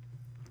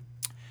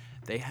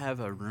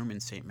a room in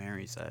St.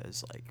 Mary's that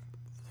is like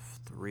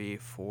 3,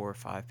 4,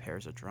 5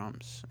 pairs of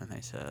drums, and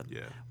they said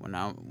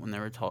when they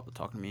were talking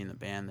to me in the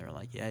band, they were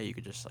like, yeah, you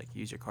could just like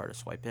use your card to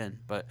swipe in.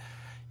 But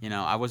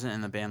I wasn't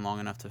in the band long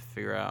enough to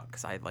figure out,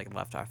 because I like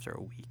left after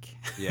a week.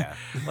 Yeah.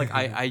 Like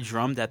I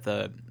drummed at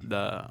the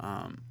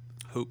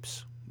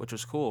hoops, which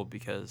was cool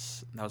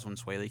because that was when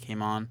Sway Lee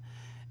came on,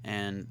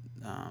 and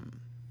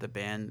the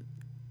band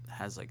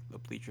has like the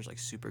bleachers like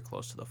super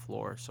close to the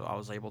floor, so I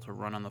was able to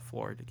run on the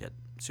floor to get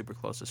super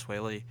close to Sway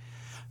Lee.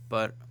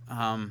 But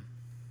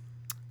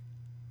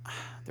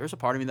there's a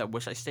part of me that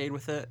wish I stayed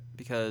with it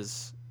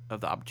because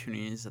of the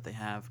opportunities that they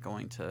have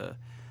going to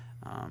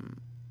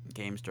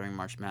games during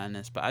March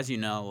Madness. But as you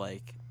know,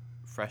 like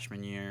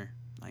freshman year,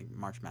 like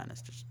March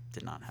Madness just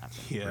did not happen.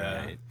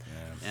 Yeah. Right.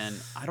 Yeah. And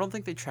I don't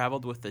think they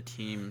traveled with the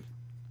team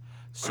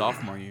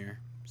sophomore year,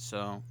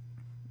 so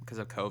because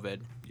of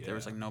COVID, there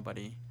was like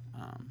nobody.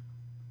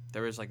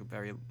 There was like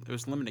it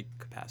was limited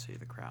capacity of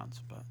the crowds,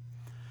 but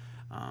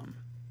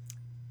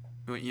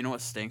you know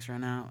what stinks right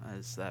now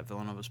is that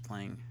Villanova's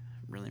playing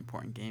a really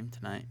important game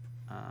tonight.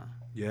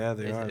 Yeah,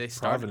 they are.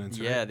 Providence,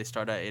 right? Yeah, they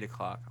start at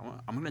 8:00.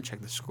 I'm gonna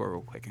check the score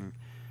real quick and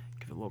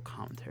give a little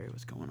commentary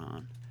what's going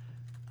on.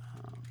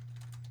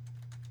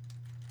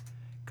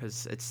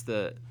 Because it's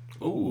the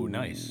Ooh,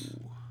 nice.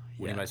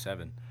 Winning yeah. by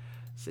 7.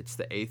 It's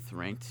the 8th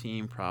ranked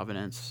team,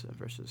 Providence,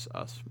 versus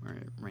us.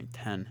 We're ranked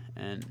 10,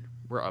 and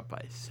we're up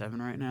by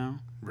 7 right now.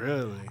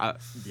 Really?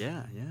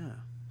 Yeah.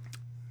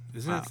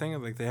 Isn't it a thing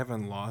of like they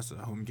haven't lost a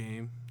home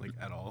game like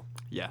at all?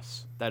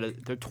 Yes, they're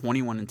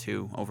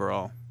 21-2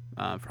 overall.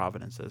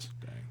 Providence is,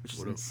 which is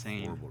What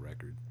insane. A horrible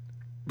record.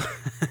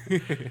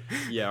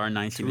 Yeah, our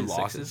 19 2 and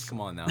losses. 6s.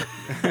 Come on now.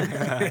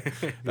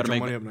 Better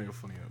make money up, not go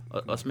funny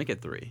up. Let's make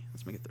it 3.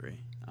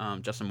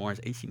 Justin Moore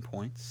has 18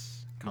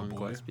 points. Colin boy.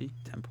 Gillespie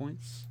 10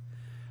 points.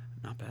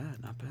 Not bad.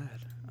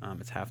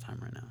 It's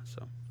halftime right now,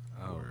 so.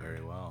 Oh,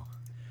 very well.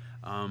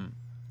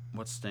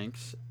 What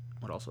stinks?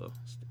 What also?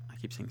 I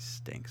keep saying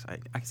stinks. I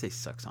can say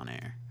sucks on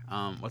air.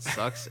 What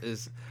sucks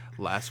is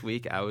last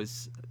week I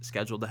was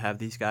scheduled to have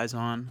these guys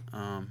on,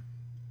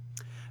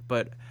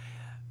 but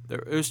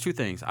it was 2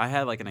 things. I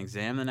had like an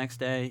exam the next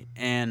day,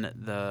 and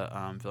the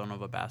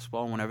Villanova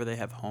basketball. Whenever they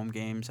have home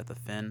games at the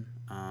Finn,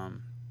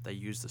 they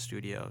use the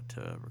studio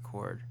to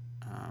record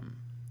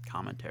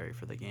commentary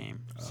for the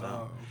game. So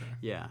okay.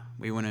 yeah,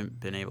 we wouldn't have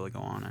been able to go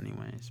on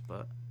anyways,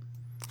 but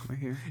we're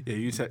here. Yeah,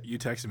 you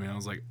texted me. And I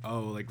was like,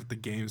 oh, like with the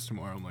games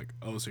tomorrow. I'm like,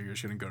 oh, so you're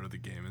just gonna go to the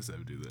game instead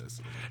of do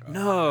this? Like, oh.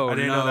 No, I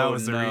didn't know that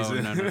was the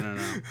reason.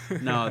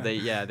 No, they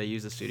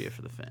use the studio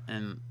for the Finn,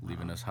 and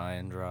Leaving us high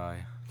and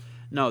dry.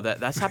 no,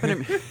 that's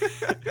happened to me.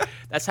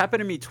 That's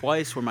happened to me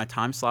twice where my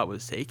time slot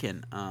was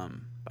taken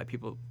by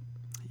people,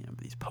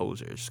 these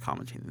posers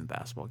commentating the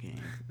basketball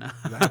game. That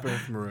happened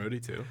with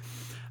Marodi too.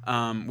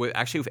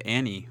 With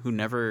Annie, who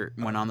never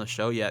went on the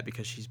show yet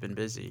because she's been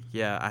busy.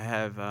 Yeah, I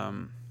have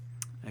a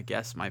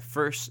guest,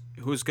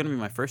 who's going to be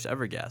my first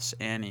ever guest,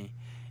 Annie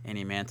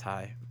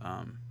Manti.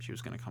 She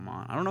was going to come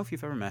on. I don't know if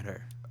you've ever met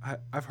her.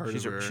 I've heard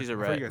of her. She's a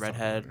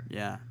redhead.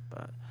 Yeah,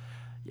 but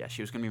yeah,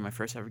 she was going to be my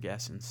first ever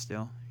guest, and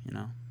still,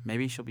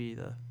 maybe she'll be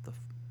the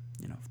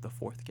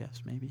 4th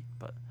guest, maybe,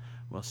 but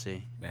we'll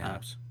see.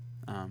 Perhaps.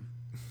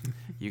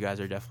 You guys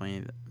are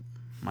definitely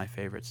my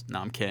favorites. No,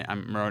 I'm kidding.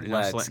 I'm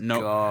Let's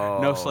no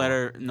go.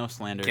 slander. No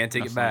slander. Can't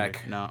take no it slander.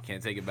 back. No.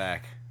 Can't take it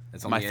back.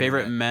 It's on My the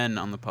favorite internet. men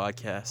on the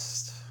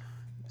podcast.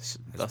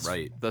 That's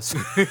right. Thus,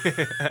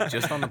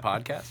 Just on the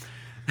podcast?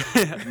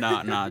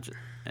 nah,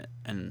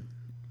 and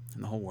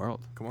in the whole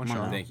world. Come on, now.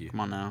 Sean. Thank you. Come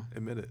on now.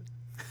 Admit it.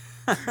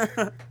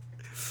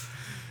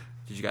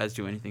 Did you guys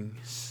do anything?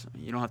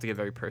 You don't have to get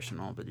very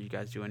personal, but did you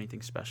guys do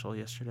anything special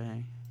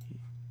yesterday?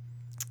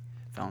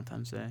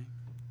 Valentine's Day?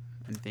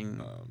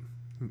 Anything?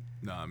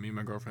 Nah, me and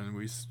my girlfriend,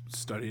 we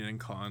studied in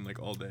con like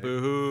all day.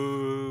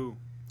 Boo!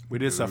 We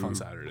did stuff on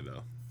Saturday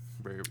though.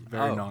 Very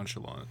Oh.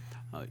 nonchalant.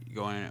 You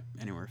going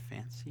anywhere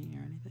fancy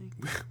or anything?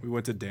 We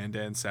went to Dan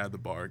Dan, sat at the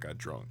bar, got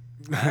drunk.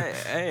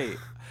 hey.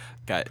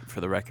 Got for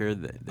the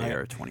record, they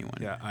are 21.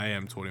 Yeah, I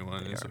am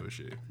 21, and so is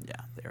she. Yeah,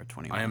 they are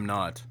 21. I am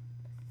not.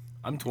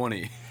 I'm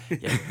 20.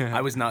 Yeah.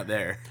 I was not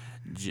there.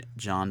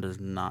 John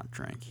does not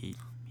drink. He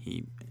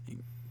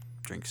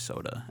drinks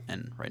soda,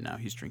 and right now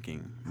he's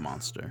drinking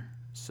Monster.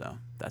 So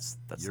that's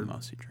the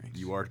most he drinks.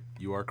 You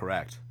are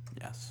correct.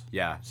 Yes.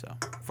 Yeah. So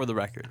for the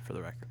record.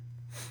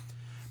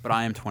 But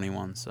I am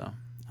 21, so.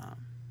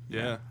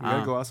 Yeah, we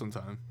gotta go out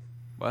sometime.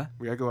 What?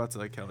 We gotta go out to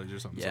like Kelly's or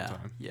something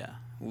sometime. Yeah.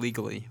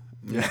 Legally.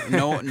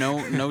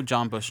 No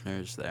John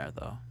Bushners there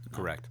though. No.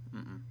 Correct.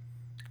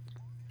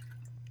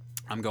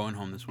 I'm going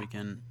home this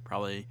weekend.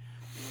 Probably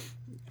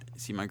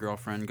see my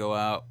girlfriend go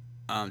out.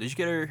 Did you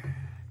get her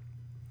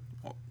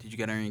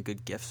any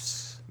good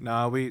gifts?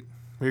 Nah, we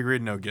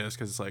agreed no gifts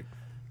because it's like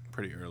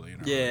pretty early in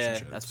our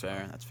relationship. That's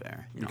fair. That's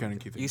fair. We kinda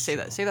keep you things say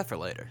chill. Save that for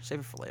later. Save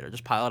it for later.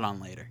 Just pile it on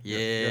later. You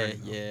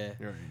Yeah.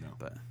 already know.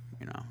 But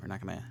we're not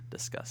gonna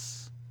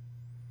discuss.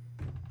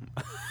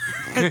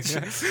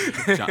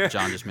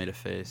 John just made a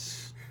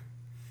face.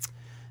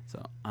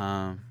 So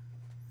I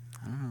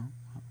don't know.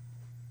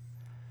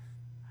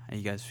 How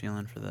you guys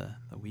feeling for the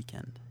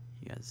weekend?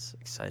 You guys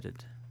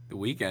excited? The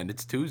weekend.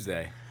 It's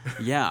Tuesday.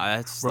 Yeah,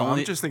 that's Bro, the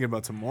only. I'm just thinking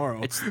about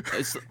tomorrow. It's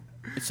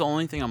the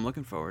only thing I'm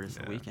looking forward is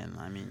the Yeah. weekend.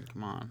 I mean,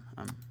 come on.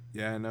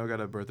 Yeah, I know I got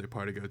a birthday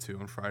party to go to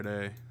on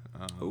Friday.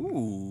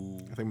 Ooh.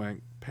 I think my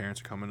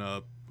parents are coming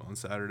up on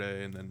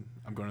Saturday, and then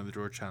I'm going to the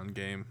Georgetown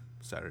game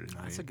Saturday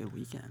night. That's a good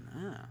weekend.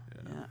 Yeah.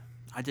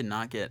 I did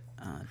not get.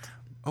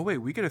 Oh wait,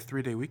 we get a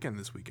 3-day weekend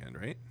this weekend,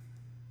 right?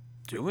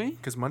 Do we?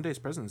 Because Monday's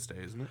President's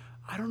Day, isn't it?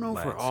 I don't know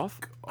if we're Let's off.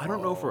 I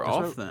don't know if we're That's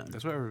off what, then.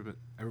 That's what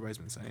everybody's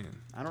been saying.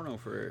 I don't know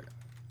if we're.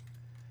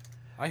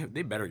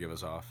 They better give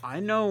us off. I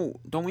know.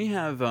 Don't we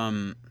have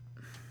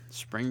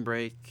spring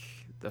break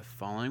the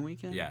following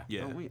weekend? Yeah.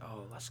 Yeah. Don't we?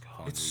 Oh, let's go.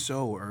 It's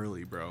so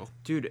early, bro.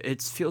 Dude,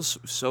 it feels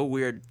so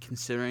weird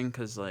considering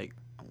because like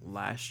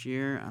last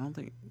year I don't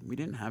think we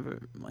didn't have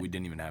it. Like, We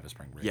didn't even have a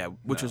spring break. Yeah,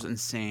 which was No.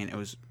 insane. It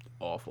was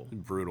awful.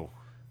 Brutal.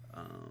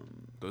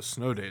 Those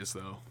snow days,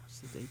 though. What's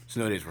the date?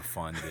 Snow days were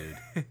fun,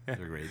 dude. They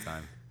were a great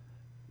time.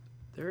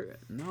 There's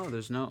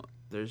no.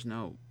 There's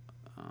no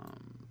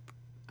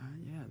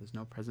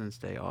President's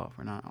Day off.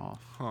 We're not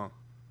off. Huh.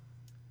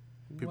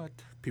 What?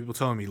 People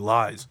telling me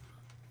lies.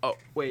 Oh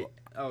wait.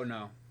 Oh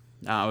no.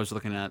 No, I was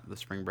looking at the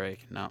spring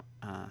break. No,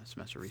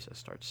 semester recess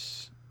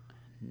starts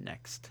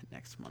next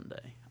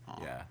Monday. Oh.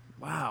 Yeah.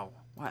 Wow.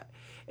 What?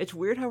 It's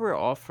weird how we're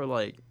off for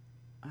like,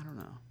 I don't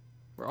know.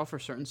 We're off for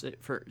certain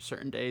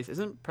days.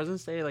 Isn't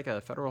President's Day like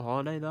a federal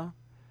holiday though?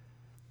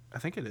 I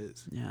think it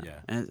is. Yeah. Yeah.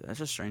 And it's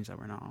just strange that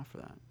we're not off for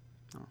that.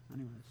 Oh,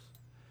 anyways.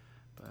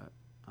 But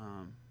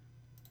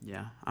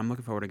yeah, I'm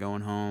looking forward to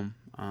going home.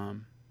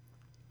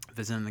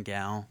 Visiting the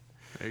gal.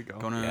 There you go.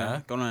 Going to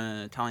Yeah. an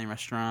Italian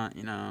restaurant,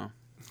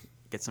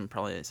 get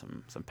probably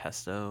some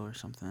pesto or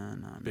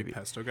something. Big Maybe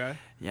pesto guy.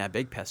 yeah,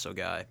 big pesto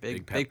guy,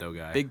 Big Pepto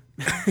guy. big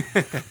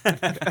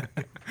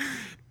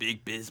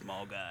big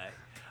Bismol guy.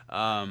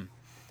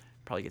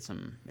 Probably get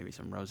maybe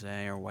some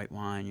rosé or white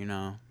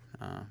wine.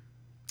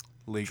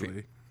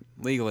 Legally.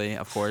 Legally,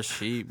 of course,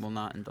 she will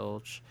not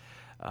indulge.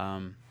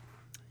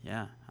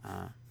 Yeah.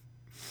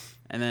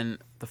 And then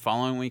the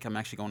following week, I'm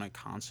actually going to a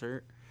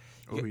concert.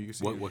 Oh, who you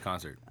see? What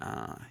concert?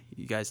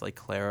 You guys like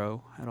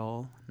Claro at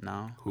all?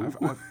 No. Who?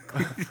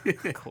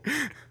 Cool.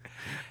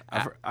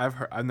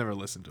 I've never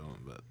listened to him,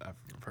 but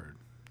I've heard.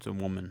 It's a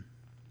woman.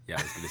 Yeah,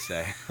 I was gonna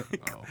say.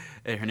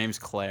 Oh, Her name's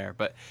Claire,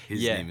 but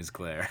His yeah. name is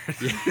Claire.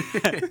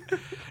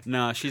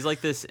 No, she's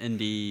like this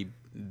indie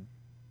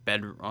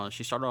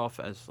she started off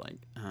as like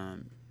I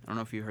don't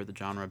know if you heard the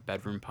genre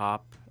bedroom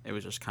pop. It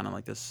was just kind of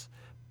like this.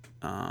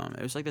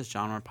 It was like this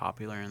genre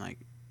popular in like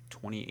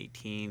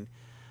 2018,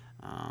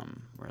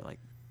 where like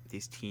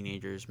these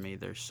teenagers made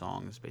their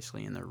songs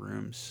basically in their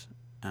rooms,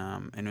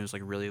 and it was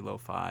like really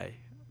lo-fi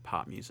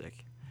pop music,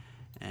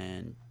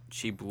 and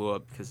she blew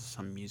up because of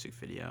some music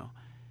video.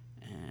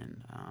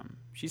 And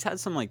she's had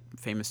some like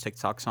famous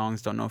TikTok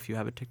songs. Don't know if you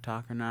have a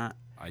TikTok or not.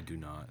 I do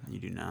not. You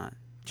do not.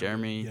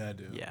 Jeremy. Yeah, I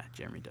do. Yeah,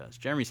 Jeremy does.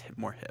 Jeremy's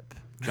more hip.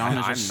 John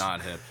is I'm just,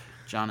 not hip.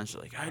 John is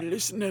like, I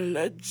listen to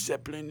Led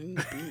Zeppelin and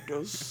the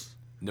Beatles.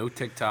 No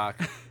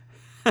TikTok.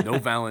 No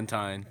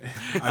Valentine.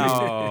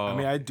 I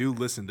mean, I do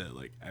listen to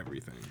like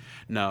everything.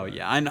 No,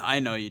 yeah, I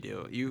know you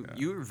do.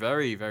 You're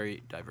very,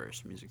 very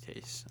diverse music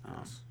tastes.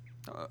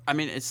 I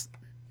mean, it's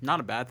not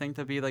a bad thing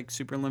to be like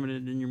super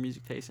limited in your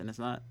music taste, and it's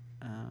not,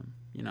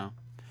 you know,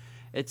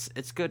 it's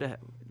good to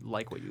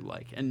like what you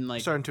like, and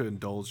like Starting to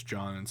indulge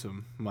John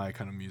into my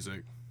kind of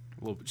music,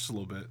 just a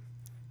little bit.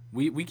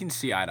 We can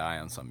see eye to eye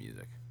on some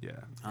music.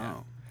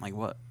 Yeah. like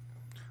what?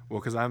 Well,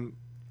 because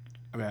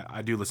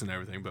I do listen to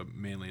everything, but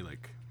mainly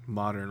like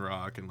modern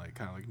rock and like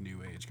kind of like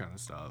new age kind of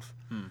stuff.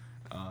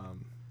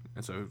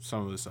 And so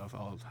some of the stuff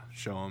I'll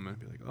show them and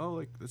be like, oh,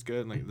 like that's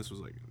good. And like this was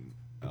like,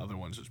 other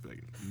ones just be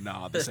like,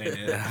 nah, this ain't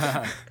it.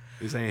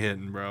 This ain't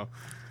hitting, bro.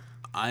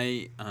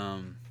 I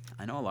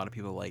know a lot of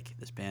people like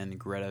this band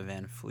Greta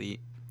Van Fleet.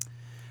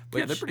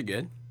 Yeah, they're pretty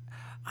good.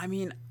 I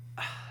mean,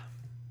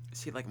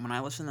 see, like when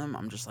I listen to them,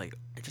 I'm just like,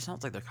 it just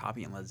sounds like they're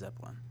copying Led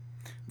Zeppelin.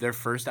 Their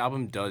first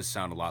album does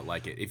sound a lot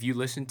like it. If you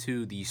listen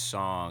to the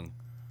song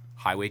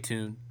Highway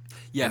Tune,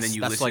 Yes, and then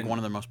you that's listen, like one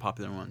of their most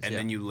popular ones. and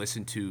then you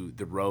listen to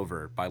The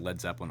Rover by Led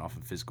Zeppelin off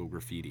of Physical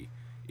Graffiti.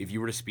 If you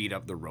were to speed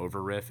up the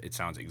Rover riff, it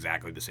sounds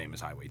exactly the same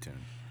as Highway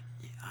Tune.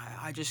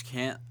 I just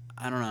can't.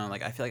 I don't know.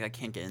 Like I feel like I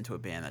can't get into a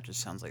band that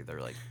just sounds like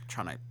they're like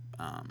trying to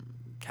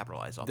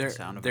capitalize off the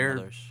sound of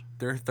another's.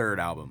 Their third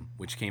album,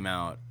 which came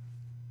out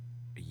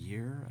a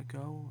year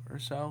ago or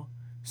so,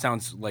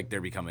 sounds like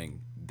they're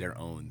becoming their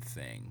own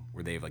thing,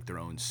 where they have like their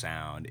own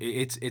sound.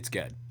 It's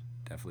good,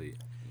 definitely.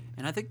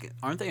 And I think,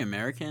 aren't they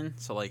American?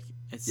 So like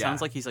it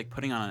sounds like he's like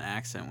putting on an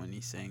accent when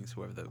he sings,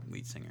 whoever the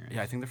lead singer is.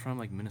 Yeah, I think they're from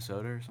like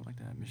Minnesota or something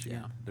like that,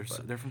 Michigan. Yeah,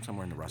 they're from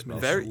somewhere in the Rust Belt.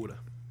 Very,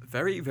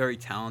 very, very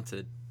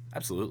talented.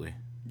 Absolutely.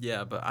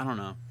 Yeah, but I don't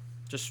know.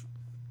 Just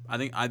I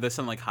think I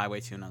listened to like Highway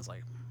Tune and I was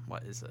like,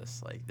 what is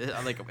this? Like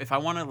if I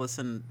want to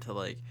listen to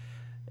like,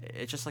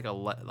 it's just like a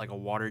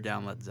watered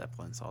down Led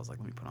Zeppelin. So I was like,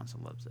 let me put on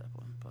some Led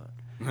Zeppelin. But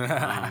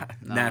no.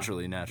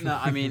 Naturally. No,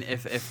 I mean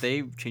if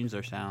they change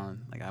their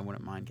sound, like I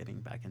wouldn't mind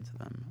getting back into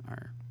them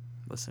or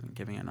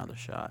giving it another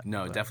shot.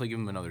 No, but, definitely give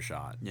them another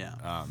shot.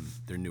 Yeah.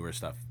 Their newer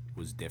stuff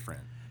was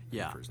different.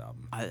 Than the first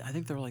album. I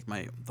think they're like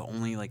the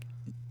only like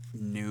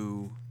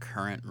new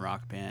current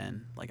rock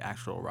band, like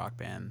actual rock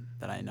band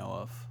that I know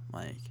of.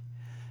 Like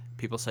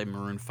people say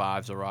Maroon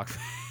 5's a rock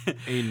band.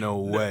 Ain't no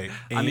way.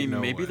 I mean,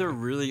 maybe they're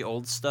really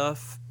old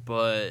stuff,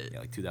 but yeah,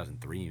 like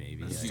 2003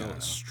 maybe. It's Yeah, still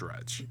a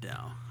stretch.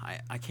 no,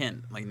 I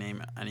can't like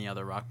name any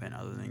other rock band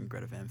other than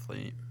Greta Van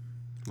Fleet.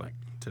 Like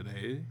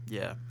today,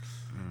 Yeah.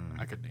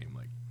 I could name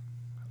like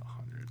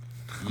 100.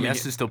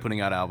 Yes is still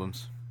putting out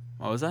albums.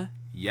 What was that?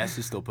 Yes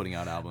is still putting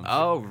out albums.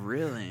 Oh,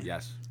 really?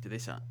 Yes, Do they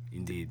sound?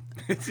 indeed.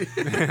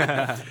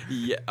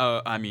 Yeah.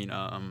 I mean,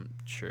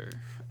 sure.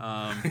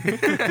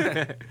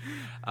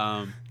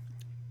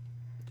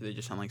 Do they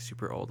just sound like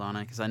super old on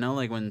it? Because I know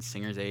like when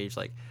singers age,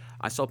 like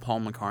I saw Paul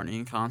McCartney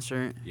in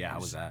concert. Yeah, how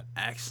was that?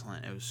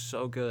 Excellent. It was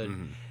so good.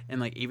 Mhm. And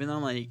like even though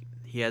like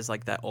he has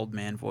like that old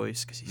man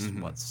voice because he's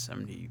what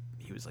 70.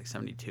 He was like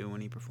 72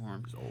 when he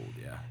performed. It was old,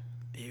 yeah.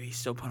 He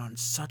still put on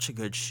such a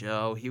good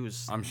show. He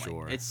was. I'm like,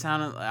 sure. It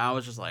sounded. I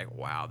was just like,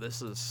 wow,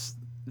 this is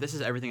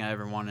everything I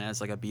ever wanted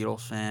as like a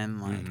Beatles fan.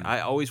 Like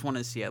I always wanted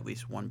to see at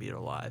least one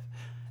Beatle live,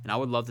 and I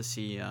would love to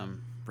see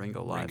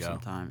Ringo live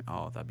sometime.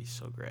 Oh, that'd be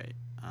so great.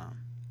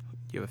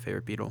 Do you have a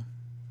favorite Beatle?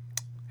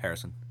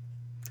 Harrison.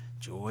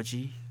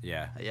 Georgie.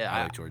 Yeah. Yeah,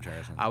 I like George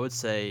Harrison. I would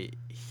say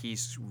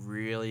he's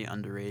really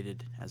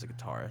underrated as a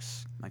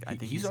guitarist. Like I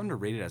think he's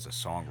underrated as a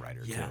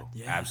songwriter too.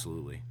 Yeah.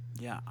 Absolutely.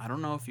 Yeah, I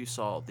don't know if you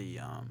saw the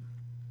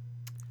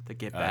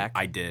Get Back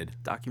I did.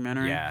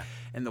 documentary. Yeah.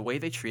 And the way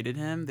they treated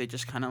him, they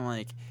just kind of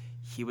like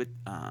he would.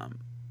 I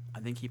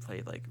think he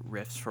played like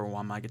riffs for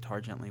While My Guitar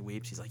Gently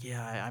Weeps. He's like,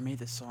 yeah, I made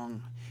this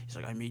song. He's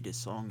like, I made this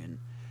song and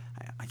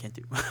I can't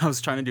do. I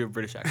was trying to do a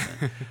British accent.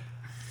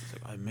 He's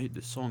like, I made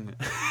this song.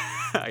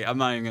 I'm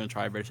not even gonna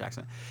try a British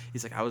accent.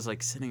 He's like, I was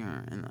like sitting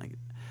in like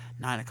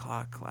 9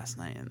 o'clock last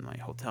night in my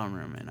hotel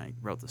room and I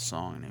wrote the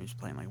song and he was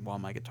playing like While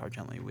My Guitar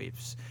Gently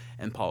Weeps.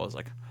 And Paul was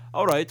like,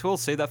 all right, we'll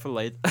save that for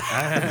late.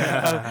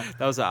 That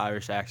was an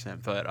Irish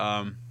accent, but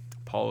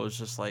Paul was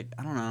just like,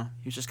 I don't know.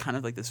 He was just kind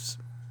of like this.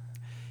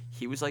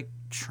 He was like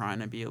trying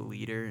to be a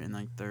leader in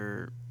like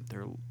their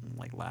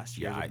like last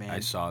year. Yeah, I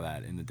saw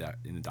that in the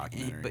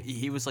documentary. But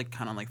he was like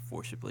kind of like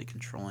forcibly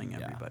controlling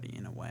everybody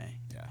in a way.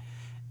 Yeah.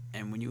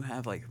 And when you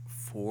have like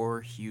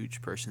 4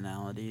 huge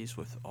personalities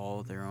with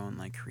all their own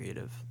like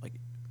creative like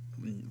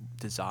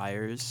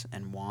desires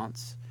and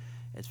wants,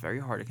 it's very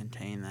hard to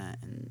contain that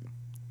in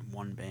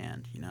one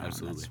band, you know.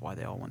 Absolutely. And that's why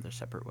they all went their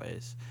separate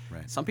ways.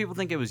 Right. Some people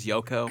think it was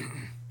Yoko.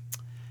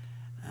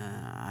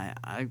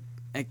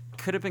 It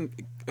could have been.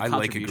 I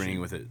like agreeing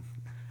with it.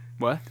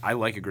 What? I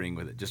like agreeing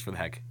with it just for the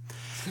heck.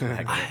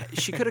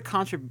 She could have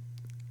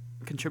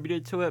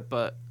contributed to it,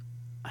 but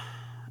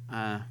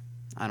I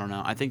don't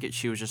know. I think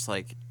she was just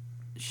like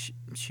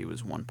she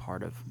was one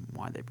part of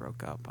why they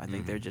broke up. I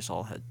think they just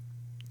all had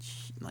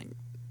like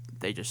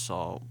they just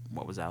saw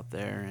what was out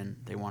there and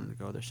they wanted to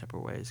go their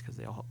separate ways because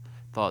they all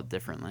thought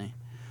differently.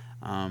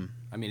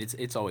 I mean,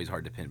 it's always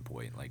hard to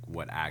pinpoint like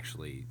what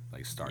actually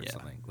like starts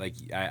something. Like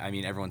I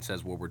mean, everyone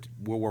says World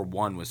War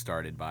I was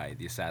started by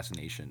the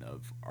assassination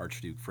of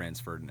Archduke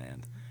Franz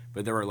Ferdinand,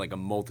 but there were like a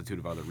multitude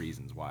of other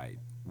reasons why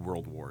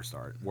World War I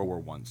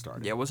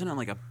started. Yeah, wasn't it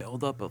like a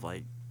buildup of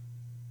like,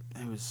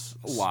 it was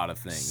A lot of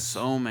things.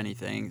 so many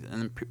things,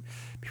 and then people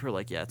were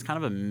like, yeah, it's kind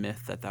of a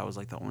myth that was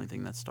like the only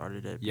thing that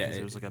started it. Yeah, Because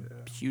there was like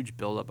a huge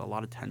buildup, a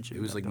lot of tension.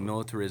 It was that like built up.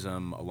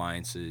 militarism,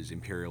 alliances,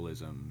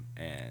 imperialism,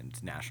 and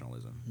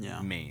nationalism.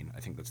 Yeah. Maine. I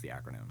think that's the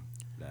acronym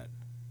that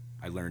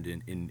I learned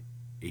in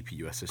AP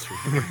US history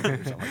or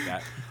something like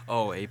that.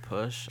 Oh, a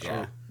push.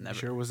 Yeah. Oh, never.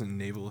 Sure, it wasn't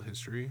naval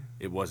history.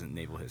 It wasn't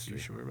naval history. You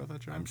sure about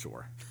that, John? I'm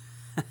sure.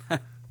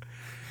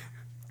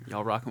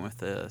 Y'all rocking with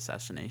the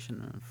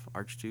assassination of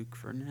Archduke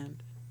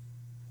Ferdinand?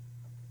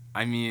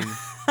 I mean,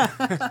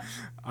 I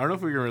don't know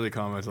if we can really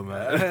comment on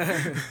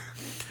that.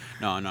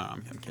 No,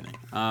 I'm kidding.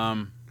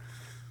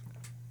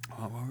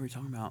 What were we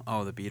talking about?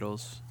 Oh, the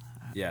Beatles.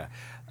 yeah.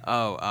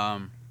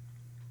 Oh,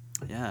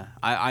 yeah.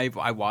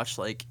 I watched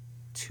like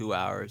 2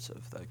 hours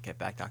of the Get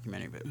Back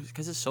documentary, but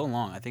because it's so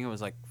long, I think it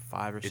was like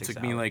 5 or 6 It hours.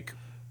 took me like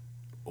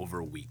over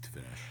a week to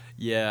finish.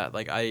 Yeah,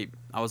 like I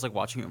was like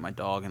watching it with my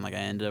dog, and like I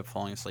ended up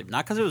falling asleep.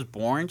 Not because it was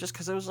boring, just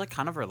because it was like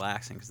kind of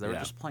relaxing. Because they were Yeah.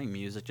 just playing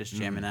music, just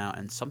jamming out,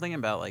 and something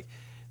about like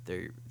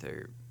their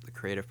the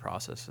creative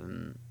process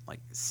and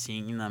like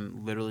seeing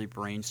them literally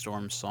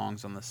brainstorm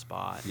songs on the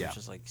spot. Yeah. It was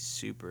just like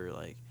super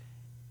like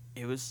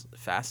it was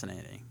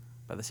fascinating,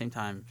 but at the same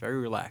time very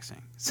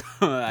relaxing. So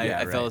I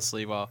fell right.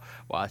 asleep while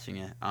watching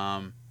it.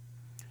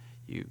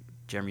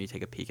 Jeremy, you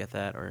take a peek at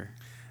that or?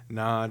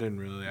 No, I didn't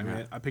really. I No.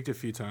 mean, I picked a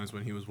few times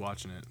when he was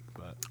watching it,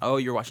 but Oh,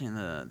 you're watching in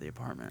the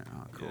apartment.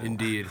 Oh, cool. Yeah.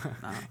 Indeed.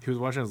 No. he was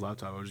watching his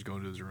laptop. I was just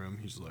going to his room.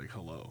 He's like,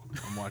 "Hello,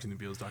 I'm watching the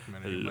Beatles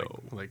documentary."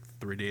 Hello. Like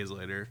 3 days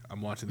later,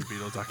 I'm watching the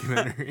Beatles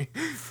documentary.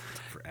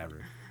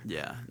 Forever.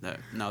 Yeah,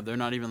 no, they're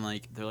not even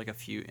like they're like a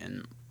few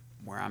in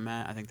where I'm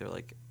at. I think they're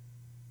like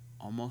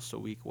almost a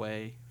week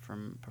away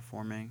from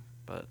performing,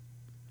 but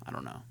I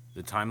don't know.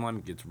 The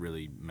timeline gets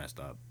really messed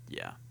up.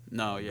 Yeah,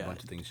 no, A yeah.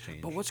 bunch of things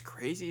change. But what's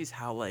crazy is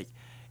how like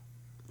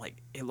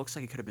it looks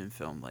like it could have been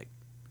filmed like.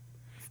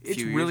 It's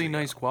few years really ago.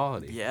 nice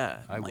quality. Yeah,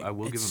 I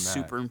will give it's them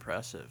that. super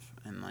impressive,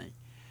 and like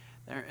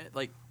they're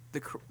like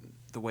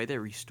the way they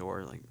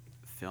restore like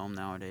film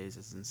nowadays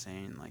is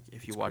insane. Like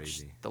if you It's watch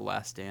crazy. The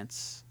Last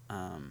Dance,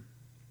 when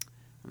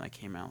that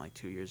came out like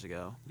 2 years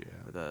ago, Yeah.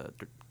 with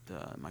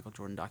the Michael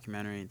Jordan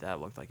documentary, that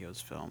looked like it was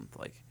filmed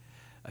like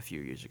a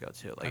few years ago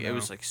too. Like I it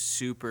was know. like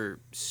super.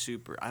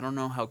 I don't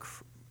know how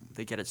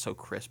they get it so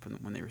crisp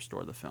when they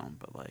restore the film,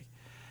 but like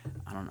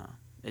I don't know.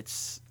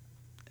 It's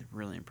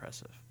really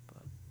impressive.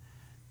 But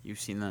you've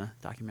seen the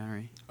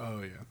documentary?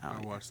 Oh yeah, Oh, I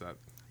yeah. watched that.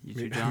 You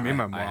Me- too, John? me and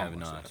my mom I have watched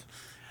not. that.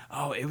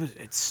 Oh,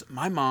 it's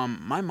my mom.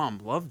 My mom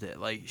loved it.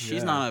 Like she's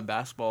Yeah. not a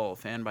basketball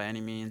fan by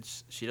any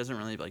means. She doesn't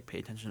really like pay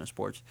attention to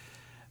sports.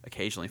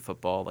 Occasionally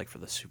football, like for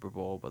the Super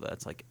Bowl, but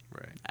that's like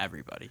Right.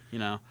 everybody, you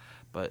know.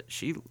 But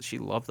she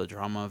loved the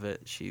drama of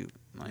it. She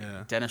like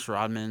Yeah. Dennis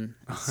Rodman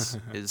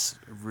is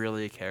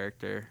really a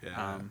character.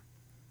 Yeah.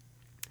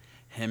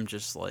 Him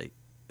just like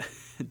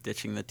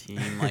ditching the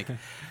team like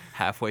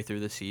halfway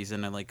through the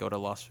season and like go to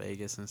Las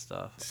Vegas and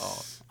stuff.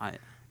 Oh,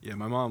 Yeah,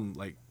 my mom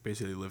like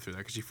basically lived through that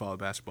because she followed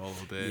basketball a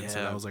little bit. So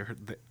Yeah. that was like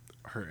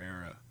her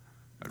era.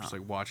 I was just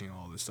like watching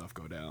all this stuff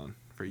go down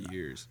for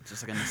years.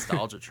 just like a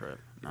nostalgia trip.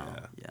 No,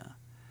 Yeah. yeah.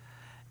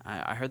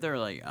 I heard they were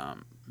like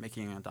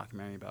making a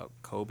documentary about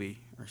Kobe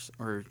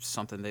or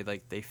something.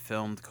 They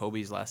filmed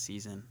Kobe's last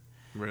season,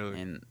 Really.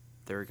 and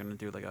they were gonna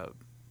do like a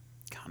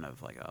kind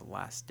of like a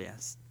Last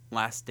Dance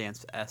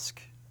esque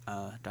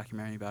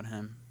documentary about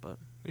him. But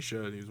They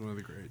should. He was one of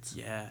the greats.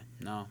 yeah,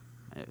 no,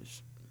 it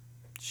was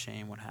a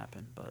shame what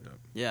happened. But Yep.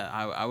 yeah,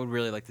 I would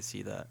really like to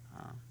see that.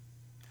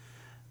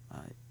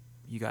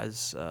 You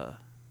guys, are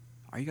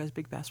you guys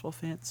big basketball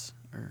fans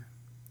or?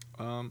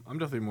 I'm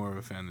definitely more of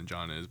a fan than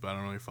John is, but I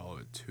don't really follow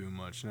it too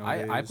much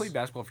I nowadays. played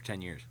basketball for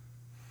 10 years.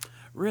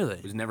 Really?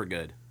 It was never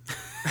good.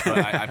 But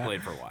I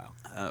played for a while.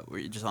 Were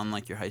you just on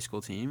like your high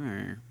school team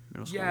or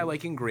middle school? Yeah,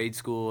 like in grade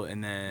school,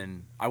 and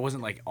then I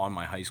wasn't like on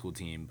my high school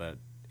team, but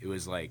it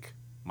was like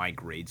my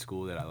grade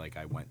school that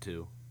I went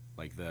to,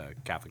 like the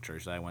Catholic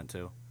church that I went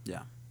to.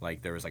 Yeah.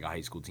 Like there was like a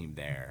high school team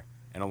there,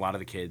 and a lot of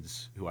the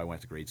kids who I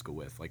went to grade school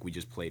with, like we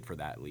just played for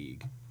that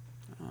league,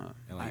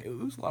 and like it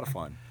was a lot of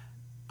fun.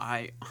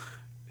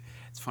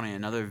 It's funny.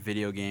 Another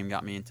video game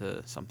got me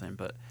into something,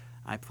 but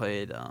I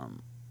played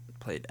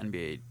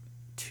NBA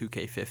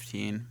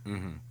 2K15,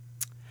 Mm-hmm.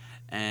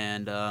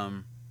 and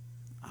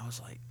I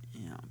was like,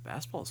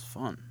 basketball is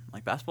fun.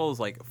 Like basketball is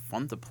like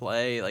fun to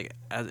play, like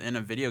as in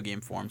a video game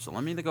form. So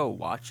let me go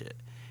watch it.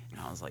 And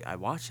I was like, I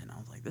watched it, and I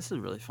was like, this is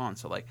really fun.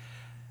 So like,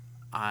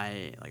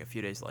 a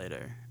few days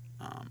later,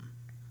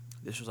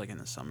 this was like in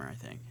the summer, I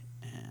think,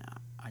 and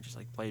I just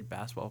like played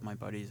basketball with my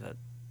buddies at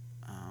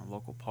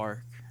local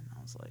park, and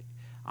I was like,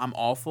 I'm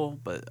awful,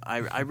 but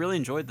I really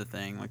enjoyed the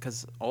thing, like,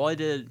 because all I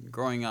did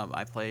growing up,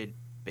 I played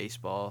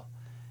baseball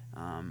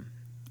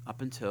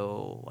up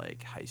until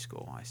like high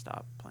school. I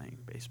stopped playing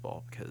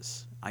baseball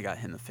because I got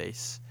hit in the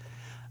face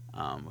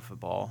with a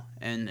ball,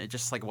 and it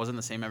just like wasn't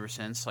the same ever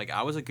since. Like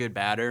I was a good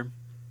batter,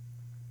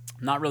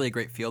 not really a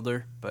great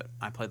fielder, but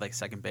I played like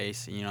second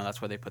base, and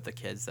that's where they put the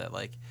kids that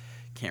like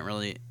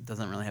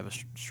doesn't really have a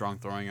strong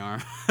throwing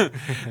arm.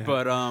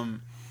 But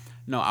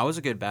no, I was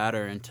a good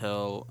batter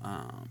until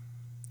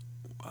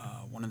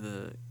one of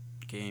the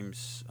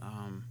games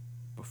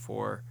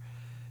before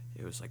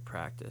it was like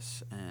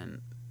practice,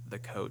 and the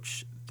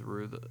coach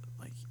threw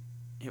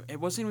it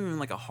wasn't even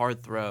like a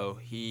hard throw.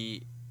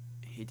 He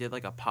did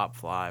like a pop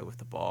fly with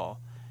the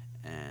ball,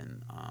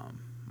 and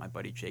my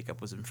buddy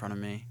Jacob was in front of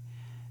me,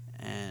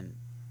 and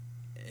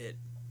it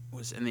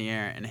was in the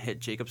air and it hit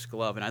Jacob's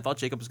glove, and I thought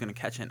Jacob was going to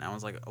catch it, and I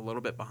was like a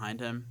little bit behind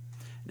him,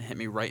 and it hit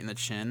me right in the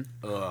chin.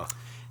 Ugh.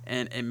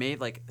 And it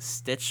made like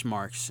stitch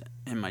marks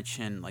in my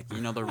chin, like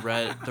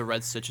the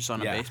red stitches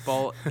on a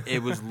baseball.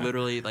 It was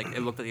literally like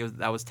it looked like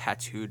that was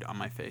tattooed on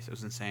my face. It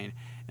was insane,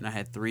 and I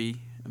had 3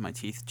 of my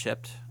teeth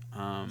chipped.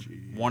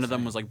 One of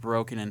them was like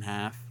broken in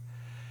half,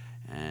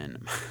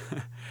 and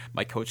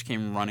my coach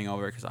came running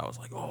over because I was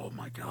like, "Oh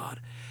my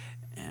god!"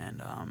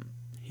 And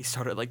he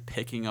started like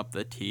picking up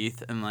the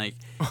teeth, and like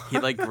he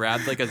like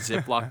grabbed like a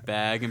Ziploc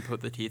bag and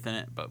put the teeth in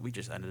it, but we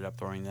just ended up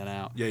throwing that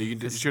out. Yeah,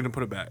 you shouldn't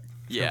put it back.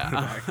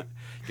 Yeah,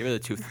 give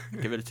it to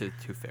the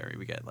tooth fairy.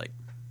 We get like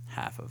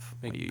half of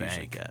what you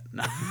usually get.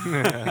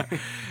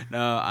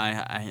 No,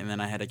 I and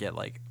then I had to get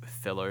like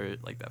filler,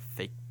 like that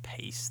fake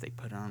paste they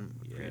put on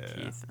for your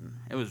teeth, and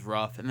it was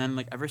rough. And then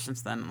like ever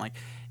since then, like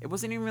it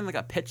wasn't even like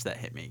a pitch that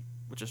hit me,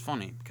 which is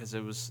funny because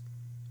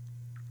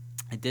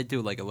I did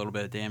do like a little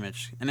bit of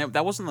damage, and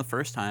that wasn't the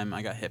first time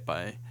I got hit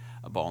by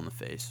a ball in the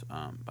face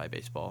by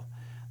baseball.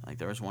 Like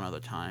there was one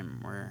other time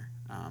where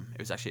it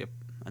was actually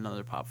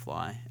another pop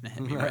fly, and it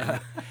hit me right.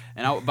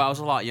 But I was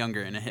a lot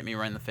younger, and it hit me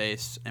right in the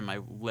face, and my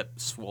lip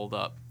swelled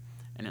up,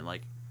 and it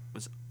like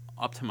was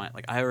up to my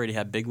like I already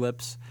had big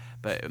lips,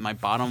 but my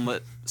bottom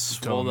lip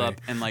swelled up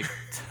and like.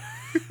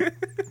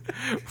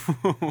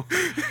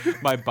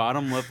 My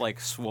bottom lip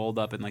like swelled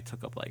up and like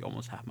took up like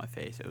almost half my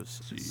face. It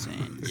was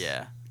insane.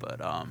 Yeah,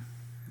 but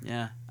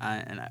yeah.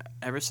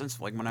 Ever since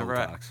like whenever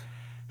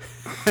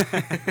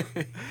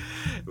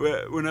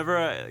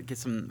I get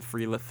some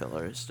free lip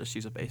fillers, just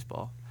use a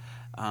baseball.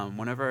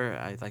 Whenever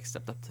I like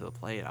stepped up to the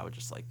plate, I would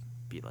just like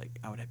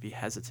I would be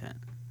hesitant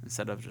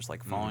instead of just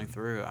like falling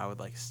through. I would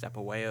like step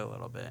away a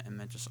little bit, and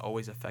that just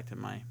always affected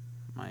my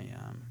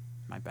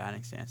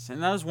batting stance.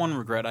 And that was one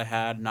regret I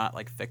had, not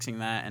like fixing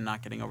that and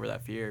not getting over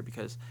that fear,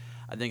 because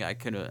I think I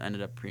could have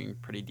ended up being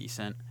pretty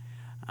decent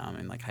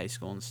in like high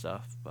school and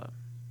stuff. But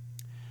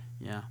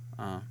yeah,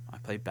 I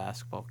play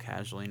basketball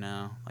casually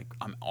now. Like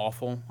I'm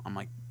awful. I'm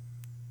like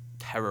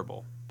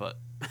terrible, but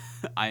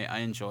I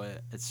enjoy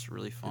it. It's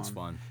really fun. It's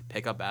fun.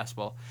 Pick up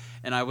basketball.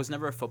 And I was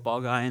never a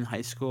football guy in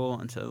high school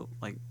until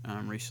like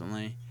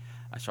recently.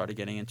 I started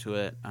getting into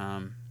it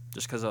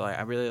just because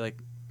I really like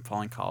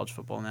following college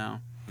football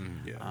now.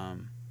 Yeah.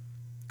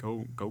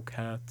 Go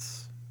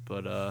Cats!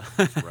 But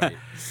right.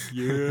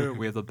 Yeah,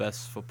 we have the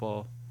best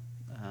football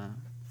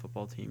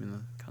team in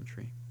the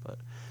country. But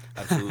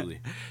absolutely,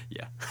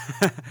 yeah,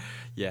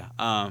 yeah.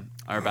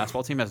 Our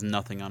basketball team has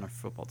nothing on our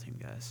football team,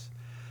 guys.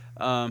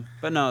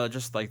 But no,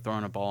 just like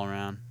throwing a ball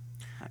around.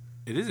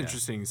 It is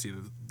interesting to see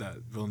that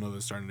Villanova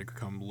is starting to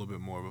become a little bit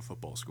more of a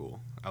football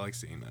school. I like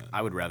seeing that. I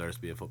would rather us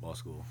be a football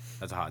school.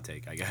 That's a hot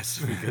take, I guess,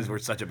 because we're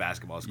such a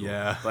basketball school.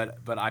 Yeah.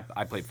 But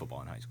I played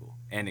football in high school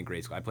and in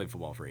grade school. I played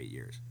football for 8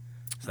 years.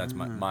 So that's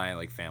my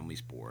like family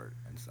sport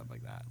and stuff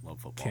like that. Love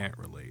football. Can't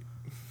relate.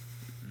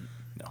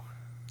 No.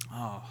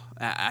 Oh,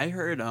 I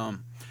heard. I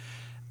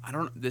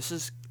don't.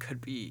 This could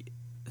be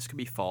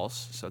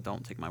false. So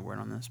don't take my word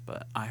on this.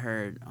 But I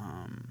heard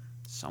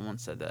someone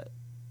said that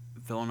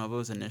Villanova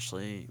was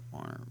initially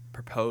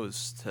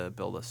proposed to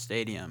build a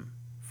stadium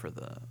for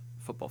the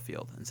football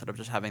field instead of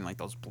just having like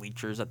those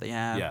bleachers that they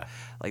have. Yeah.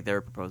 Like they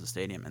were proposed a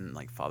stadium, and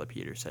like Father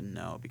Peter said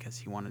no because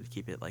he wanted to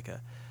keep it like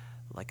a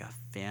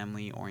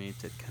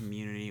family-oriented,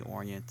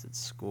 community-oriented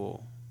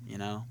school, you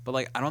know? But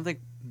like I don't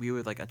think we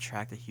would like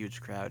attract a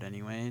huge crowd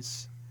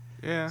anyways.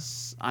 Yeah.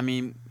 I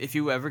mean, if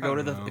you ever go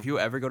to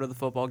the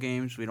football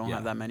games, we don't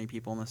have that many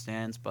people in the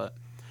stands, but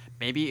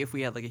maybe if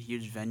we had like a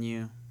huge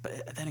venue.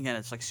 But then again,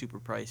 it's like super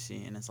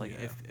pricey, and it's like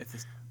if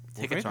the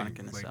tickets aren't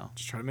going to sell.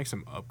 Just try to make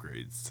some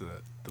upgrades to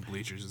the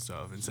bleachers and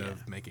stuff instead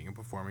of making a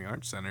performing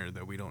arts center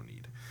that we don't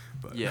need.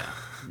 But yeah,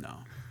 no.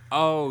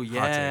 Oh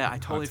yeah, take. I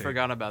totally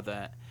forgot about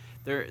that.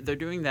 They're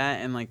doing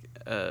that and like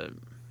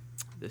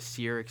the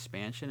SEER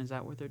expansion. Is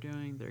that what they're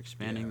doing? They're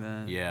expanding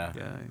the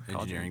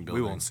engineering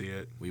building. We won't see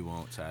it. We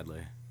won't,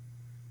 sadly.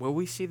 Will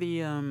we see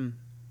the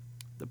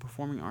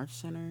performing arts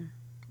center?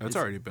 It's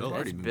already built.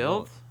 It's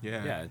built.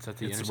 Yeah. Yeah, it's at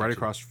the It's right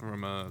across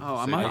from.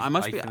 I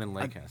must be. Eichmann and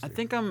Lancaster. I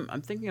think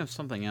I'm thinking of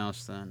something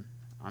else. Then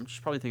I'm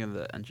just probably thinking of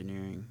the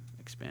engineering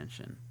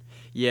expansion.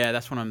 Yeah,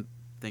 that's what I'm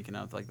thinking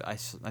of. Like I've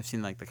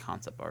seen like the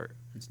concept art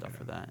and stuff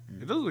for that.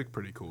 And it does look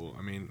pretty cool.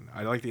 I mean,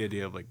 I like the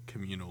idea of like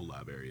communal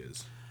lab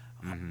areas.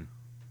 Mm-hmm.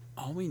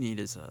 All we need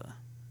is a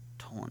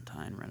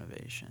Tollentine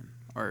renovation,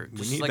 or we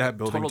just need like that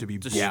building to be.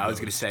 Yeah, I was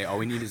gonna say all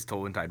we need is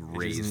Tollentine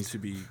raised. It just needs to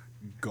be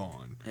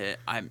gone.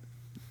 I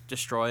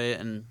destroy it,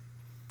 and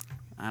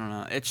I don't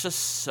know. It's just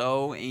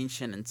so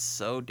ancient and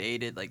so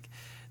dated. Like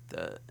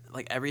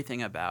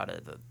everything about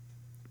it,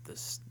 the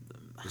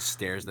The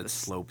stairs that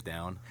slope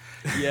down.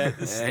 Yeah,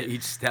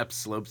 Each step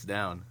slopes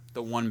down.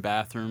 the one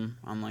bathroom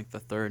on like the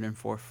 3rd and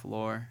 4th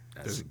floor.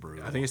 That's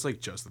brutal. I think it's like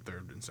just the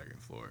 3rd and 2nd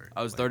floor.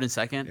 I was like, 3rd and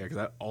 2nd. Yeah,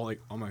 because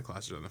all my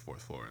classes are on the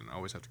 4th floor, and I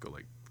always have to go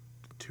like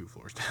 2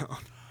 floors down.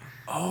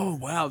 Oh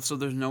wow! So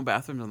there's no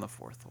bathrooms on the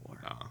 4th floor.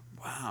 No.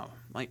 Wow!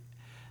 Like,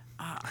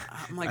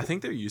 I'm like, I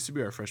think there used to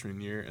be our freshman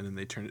year, and then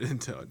they turned it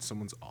into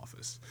someone's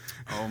office.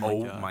 oh my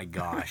Oh god! my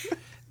gosh.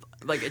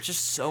 Like it's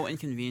just so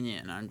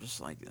inconvenient, and I'm just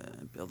like,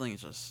 the building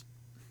is just,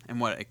 and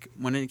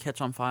when did it catch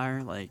on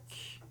fire? Like,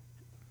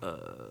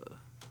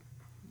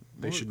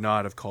 They should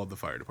not have called the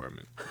fire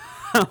department.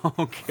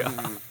 oh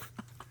god.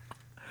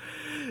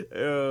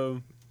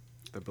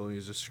 That building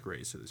is a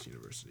disgrace to this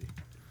university.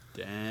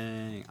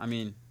 Dang. I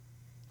mean,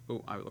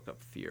 oh, I looked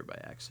up fear by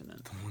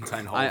accident.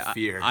 Tolentine Hall of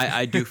Fear.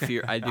 I do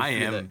fear. I do I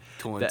fear am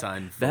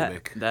Tolentine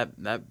that,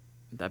 phobic.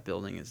 that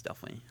building is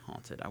definitely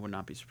haunted. I would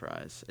not be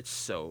surprised. It's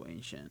so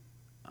ancient.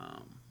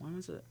 When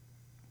was it?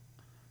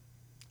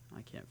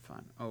 I can't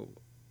find. Oh,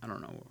 I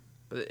don't know.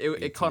 But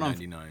it caught on.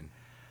 1899.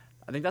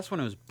 I think that's when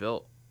it was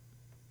built.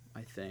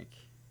 I think.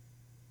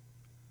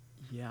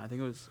 Yeah, I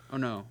think it was. Oh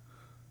no,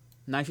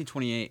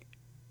 1928.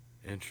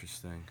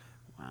 Interesting.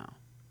 Wow.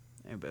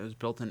 It was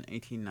built in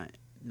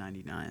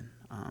 1899.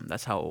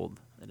 That's how old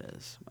it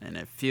is, and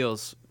it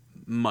feels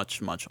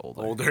much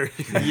older. Older.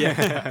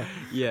 Yeah.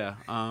 Yeah.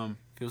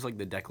 Feels like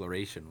the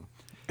Declaration.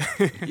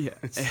 Yeah.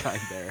 Inside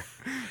there.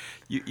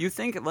 You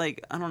think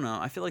like, I don't know.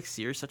 I feel like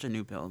Sears is such a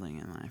new building,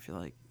 and I feel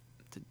like,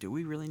 do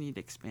we really need to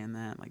expand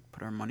that? Like,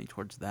 put our money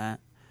towards that?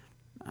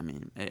 I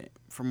mean,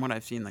 from what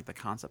I've seen, like the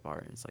concept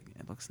art, it's like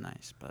it looks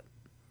nice, but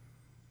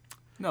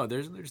No,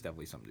 there's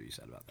definitely something to be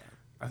said about that.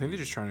 I think they're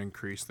just trying to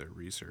increase their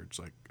research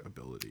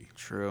ability.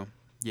 true.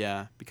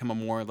 Yeah, become a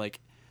more like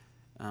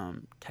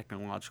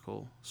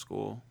technological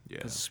school. Yeah.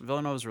 Because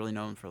Villanova is really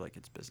known for like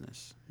its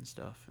business and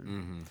stuff, and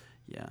Mm-hmm.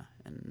 yeah,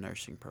 and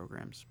nursing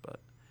programs. But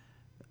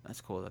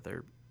that's cool that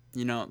they're,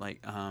 like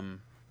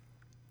I'm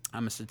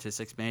a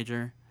statistics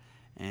major,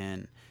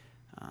 and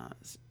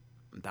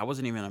that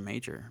wasn't even a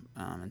major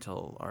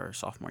until our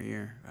sophomore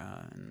year.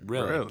 And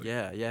Really?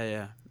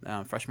 Yeah.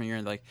 Freshman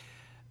year, like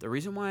the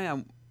reason why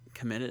I'm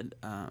committed,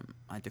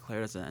 I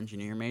declared as an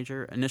engineering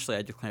major. Initially,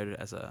 I declared it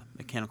as a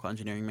mechanical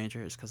engineering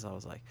major, is because I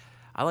was like,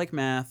 I like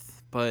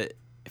math, but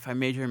if I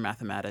major in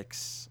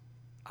mathematics,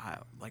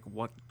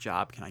 what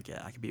job can I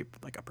get? I could be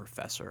like a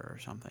professor or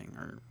something,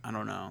 or I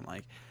don't know.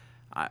 Like,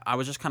 I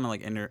was just kind of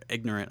like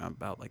ignorant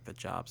about like the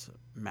jobs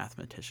a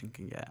mathematician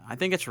can get. I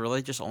think it's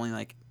really just only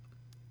like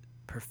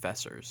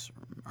professors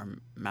or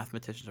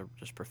mathematicians are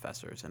just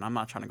professors, and I'm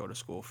not trying to go to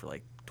school for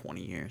like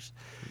 20 years.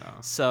 No.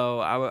 So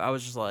I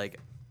was just like,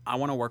 I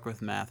want to work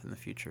with math in the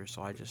future,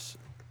 so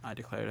I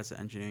declared as an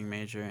engineering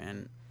major,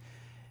 and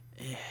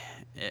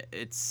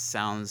it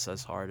sounds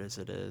as hard as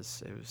it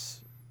is.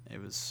 It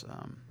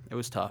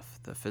was tough,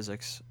 the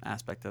physics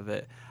aspect of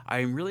it. I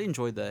really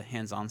enjoyed the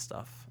hands-on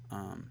stuff.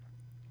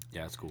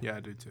 Yeah, it's cool. Yeah,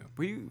 I do too.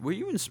 Were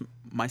you in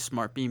my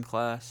Smart Beam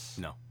class?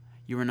 No.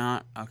 You were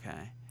not?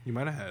 Okay. You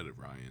might have had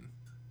Ryan,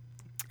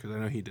 because I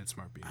know he did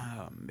Smart Beam.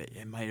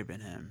 It might have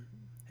been him.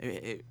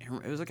 It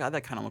was a guy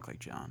that kind of looked like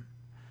John.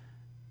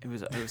 It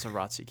was a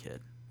ROTC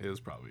kid. It was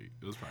probably.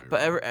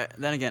 But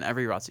then again,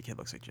 every ROTC kid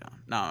looks like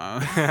John. No.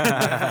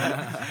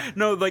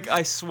 No, like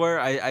I swear,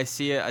 I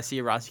see a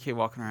ROTC kid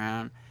walking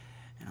around,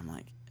 and I'm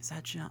like, is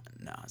that John?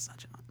 No, it's not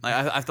John. Like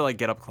I have to like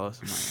get up close.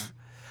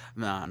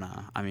 I'm like, no.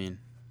 I mean,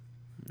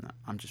 no,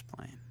 I'm just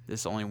playing.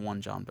 There's only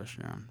one John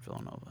Bushner on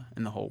Villanova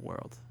in the whole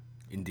world,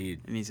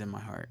 Indeed. and he's in my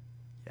heart.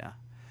 Yeah.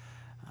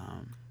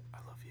 I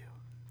love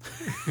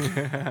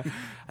you.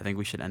 I think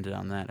we should end it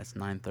on that. It's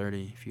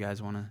 9:30. If you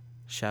guys want to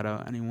shout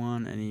out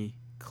anyone, any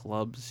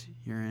clubs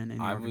you're in, any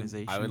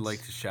organizations. I would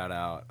like to shout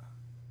out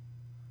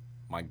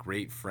my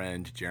great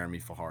friend Jeremy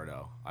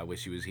Fajardo. I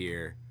wish he was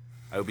here.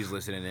 I hope he's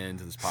listening in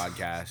to this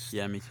podcast.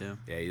 Yeah, me too.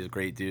 Yeah, he's a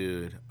great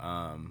dude.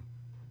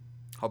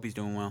 Hope he's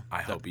doing well.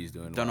 I hope he's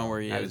doing well. Don't know where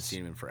he I haven't is.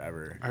 seen him in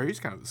forever. I heard he's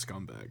kind of the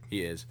scumbag.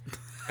 He is.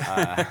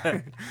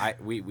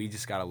 We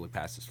just gotta look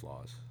past his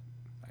flaws,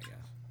 I guess.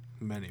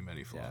 Many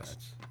Yeah,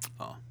 flaws.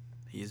 Oh,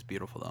 he is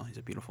beautiful though. He's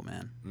a beautiful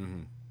man.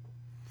 Mm-hmm.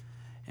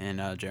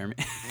 And Jeremy.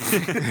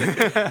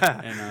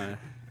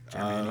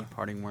 Jeremy, any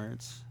parting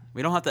words?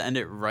 We don't have to end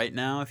it right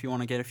now if you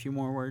want to get a few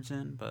more words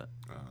in, but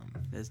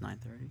it is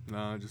 9:30.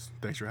 No, just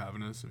thanks for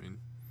having us. I mean,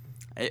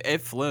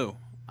 It flew.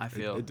 I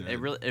feel it did.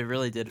 it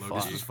really did fly.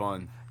 This was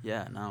fun.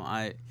 Yeah. No,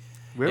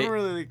 we haven't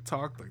really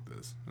talked like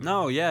this.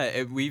 No,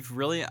 yeah,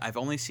 I've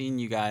only seen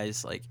you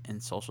guys like in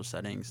social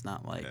settings,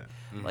 not like Yeah.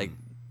 Mm-hmm. like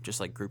just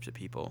like groups of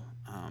people.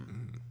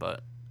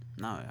 But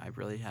no, I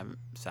really haven't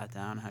sat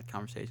down and had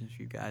conversations with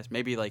you guys.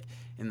 Maybe like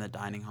in the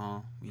dining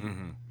hall,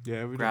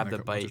 Yeah, we Grab done the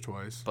that once or bite.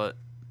 twice. but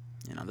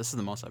this is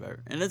the most I've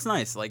ever. And it's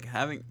nice, like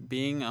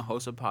being a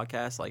host of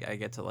podcast. Like I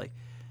get to like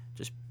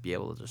just be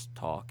able to just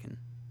talk and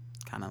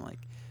kind of like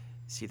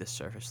see the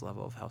surface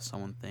level of how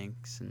someone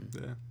thinks and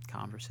Yeah.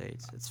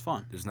 conversates. It's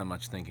fun. There's not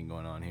much thinking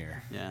going on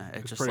here. Yeah,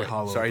 it's just pretty like,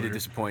 hollow. Sorry over to here.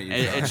 disappoint you.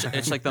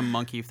 it's like the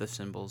monkey with the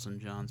symbols in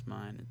John's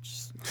mind.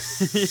 It's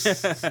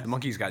just The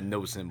monkey's got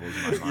no symbols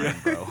in my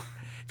mind, bro.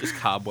 just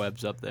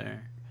cobwebs up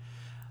there.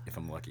 If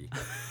I'm lucky.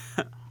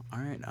 All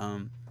right.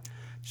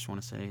 Just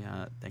want to say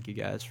thank you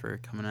guys for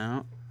coming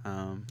out.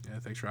 Yeah,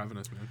 thanks for having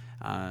us,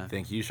 man.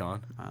 Thank you,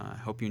 Sean.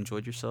 Hope you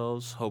enjoyed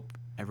yourselves. Hope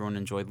everyone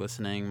enjoyed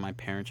listening. My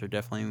parents are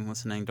definitely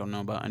listening. Don't know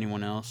about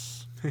anyone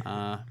else.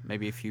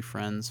 Maybe a few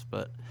friends,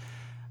 but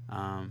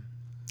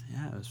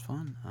yeah, it was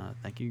fun.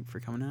 Thank you for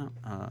coming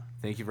out.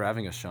 Thank you for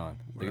having us, Sean.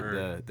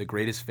 Word. The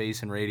greatest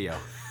face in radio.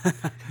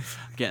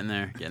 Getting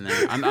there.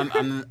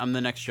 I'm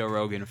the next Joe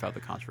Rogan without the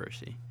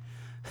controversy.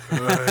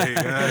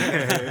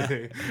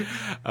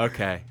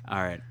 Okay.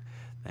 All right.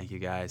 Thank you,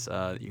 guys.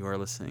 You are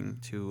listening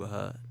to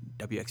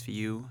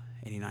WXVU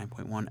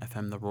 89.1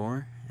 FM The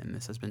Roar, and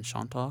this has been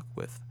Sean Talk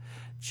with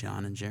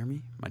John and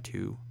Jeremy, my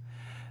two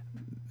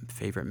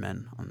favorite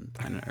men on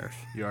planet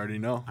Earth. You already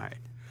know. All right.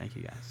 Thank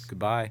you, guys.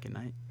 Goodbye. Good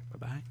night.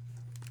 Bye-bye.